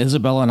tell,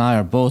 Isabella and I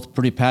are both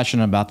pretty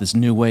passionate about this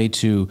new way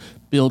to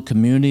build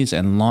communities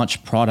and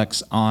launch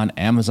products on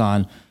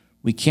Amazon.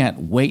 We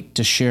can't wait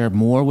to share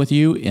more with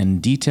you in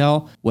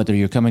detail, whether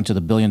you're coming to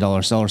the $1 Billion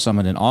Seller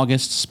Summit in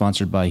August,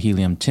 sponsored by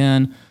Helium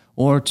 10,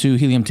 or to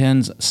Helium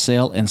 10's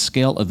Sale and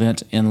Scale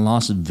event in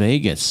Las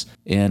Vegas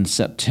in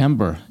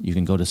September. You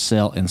can go to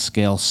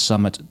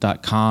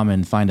saleandscalesummit.com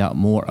and find out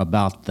more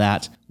about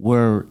that.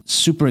 We're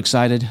super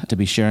excited to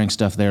be sharing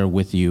stuff there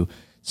with you.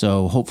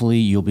 So hopefully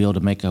you'll be able to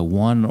make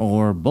one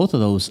or both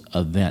of those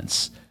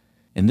events.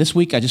 And this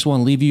week, I just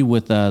want to leave you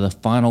with the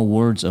final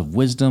words of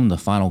wisdom, the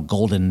final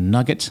golden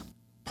nugget.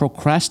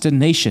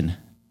 Procrastination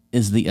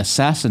is the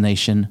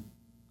assassination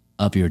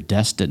of your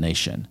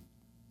destination.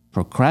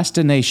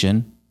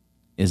 Procrastination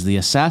is the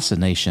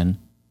assassination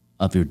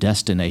of your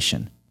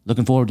destination.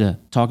 Looking forward to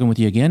talking with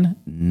you again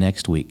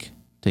next week.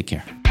 Take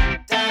care.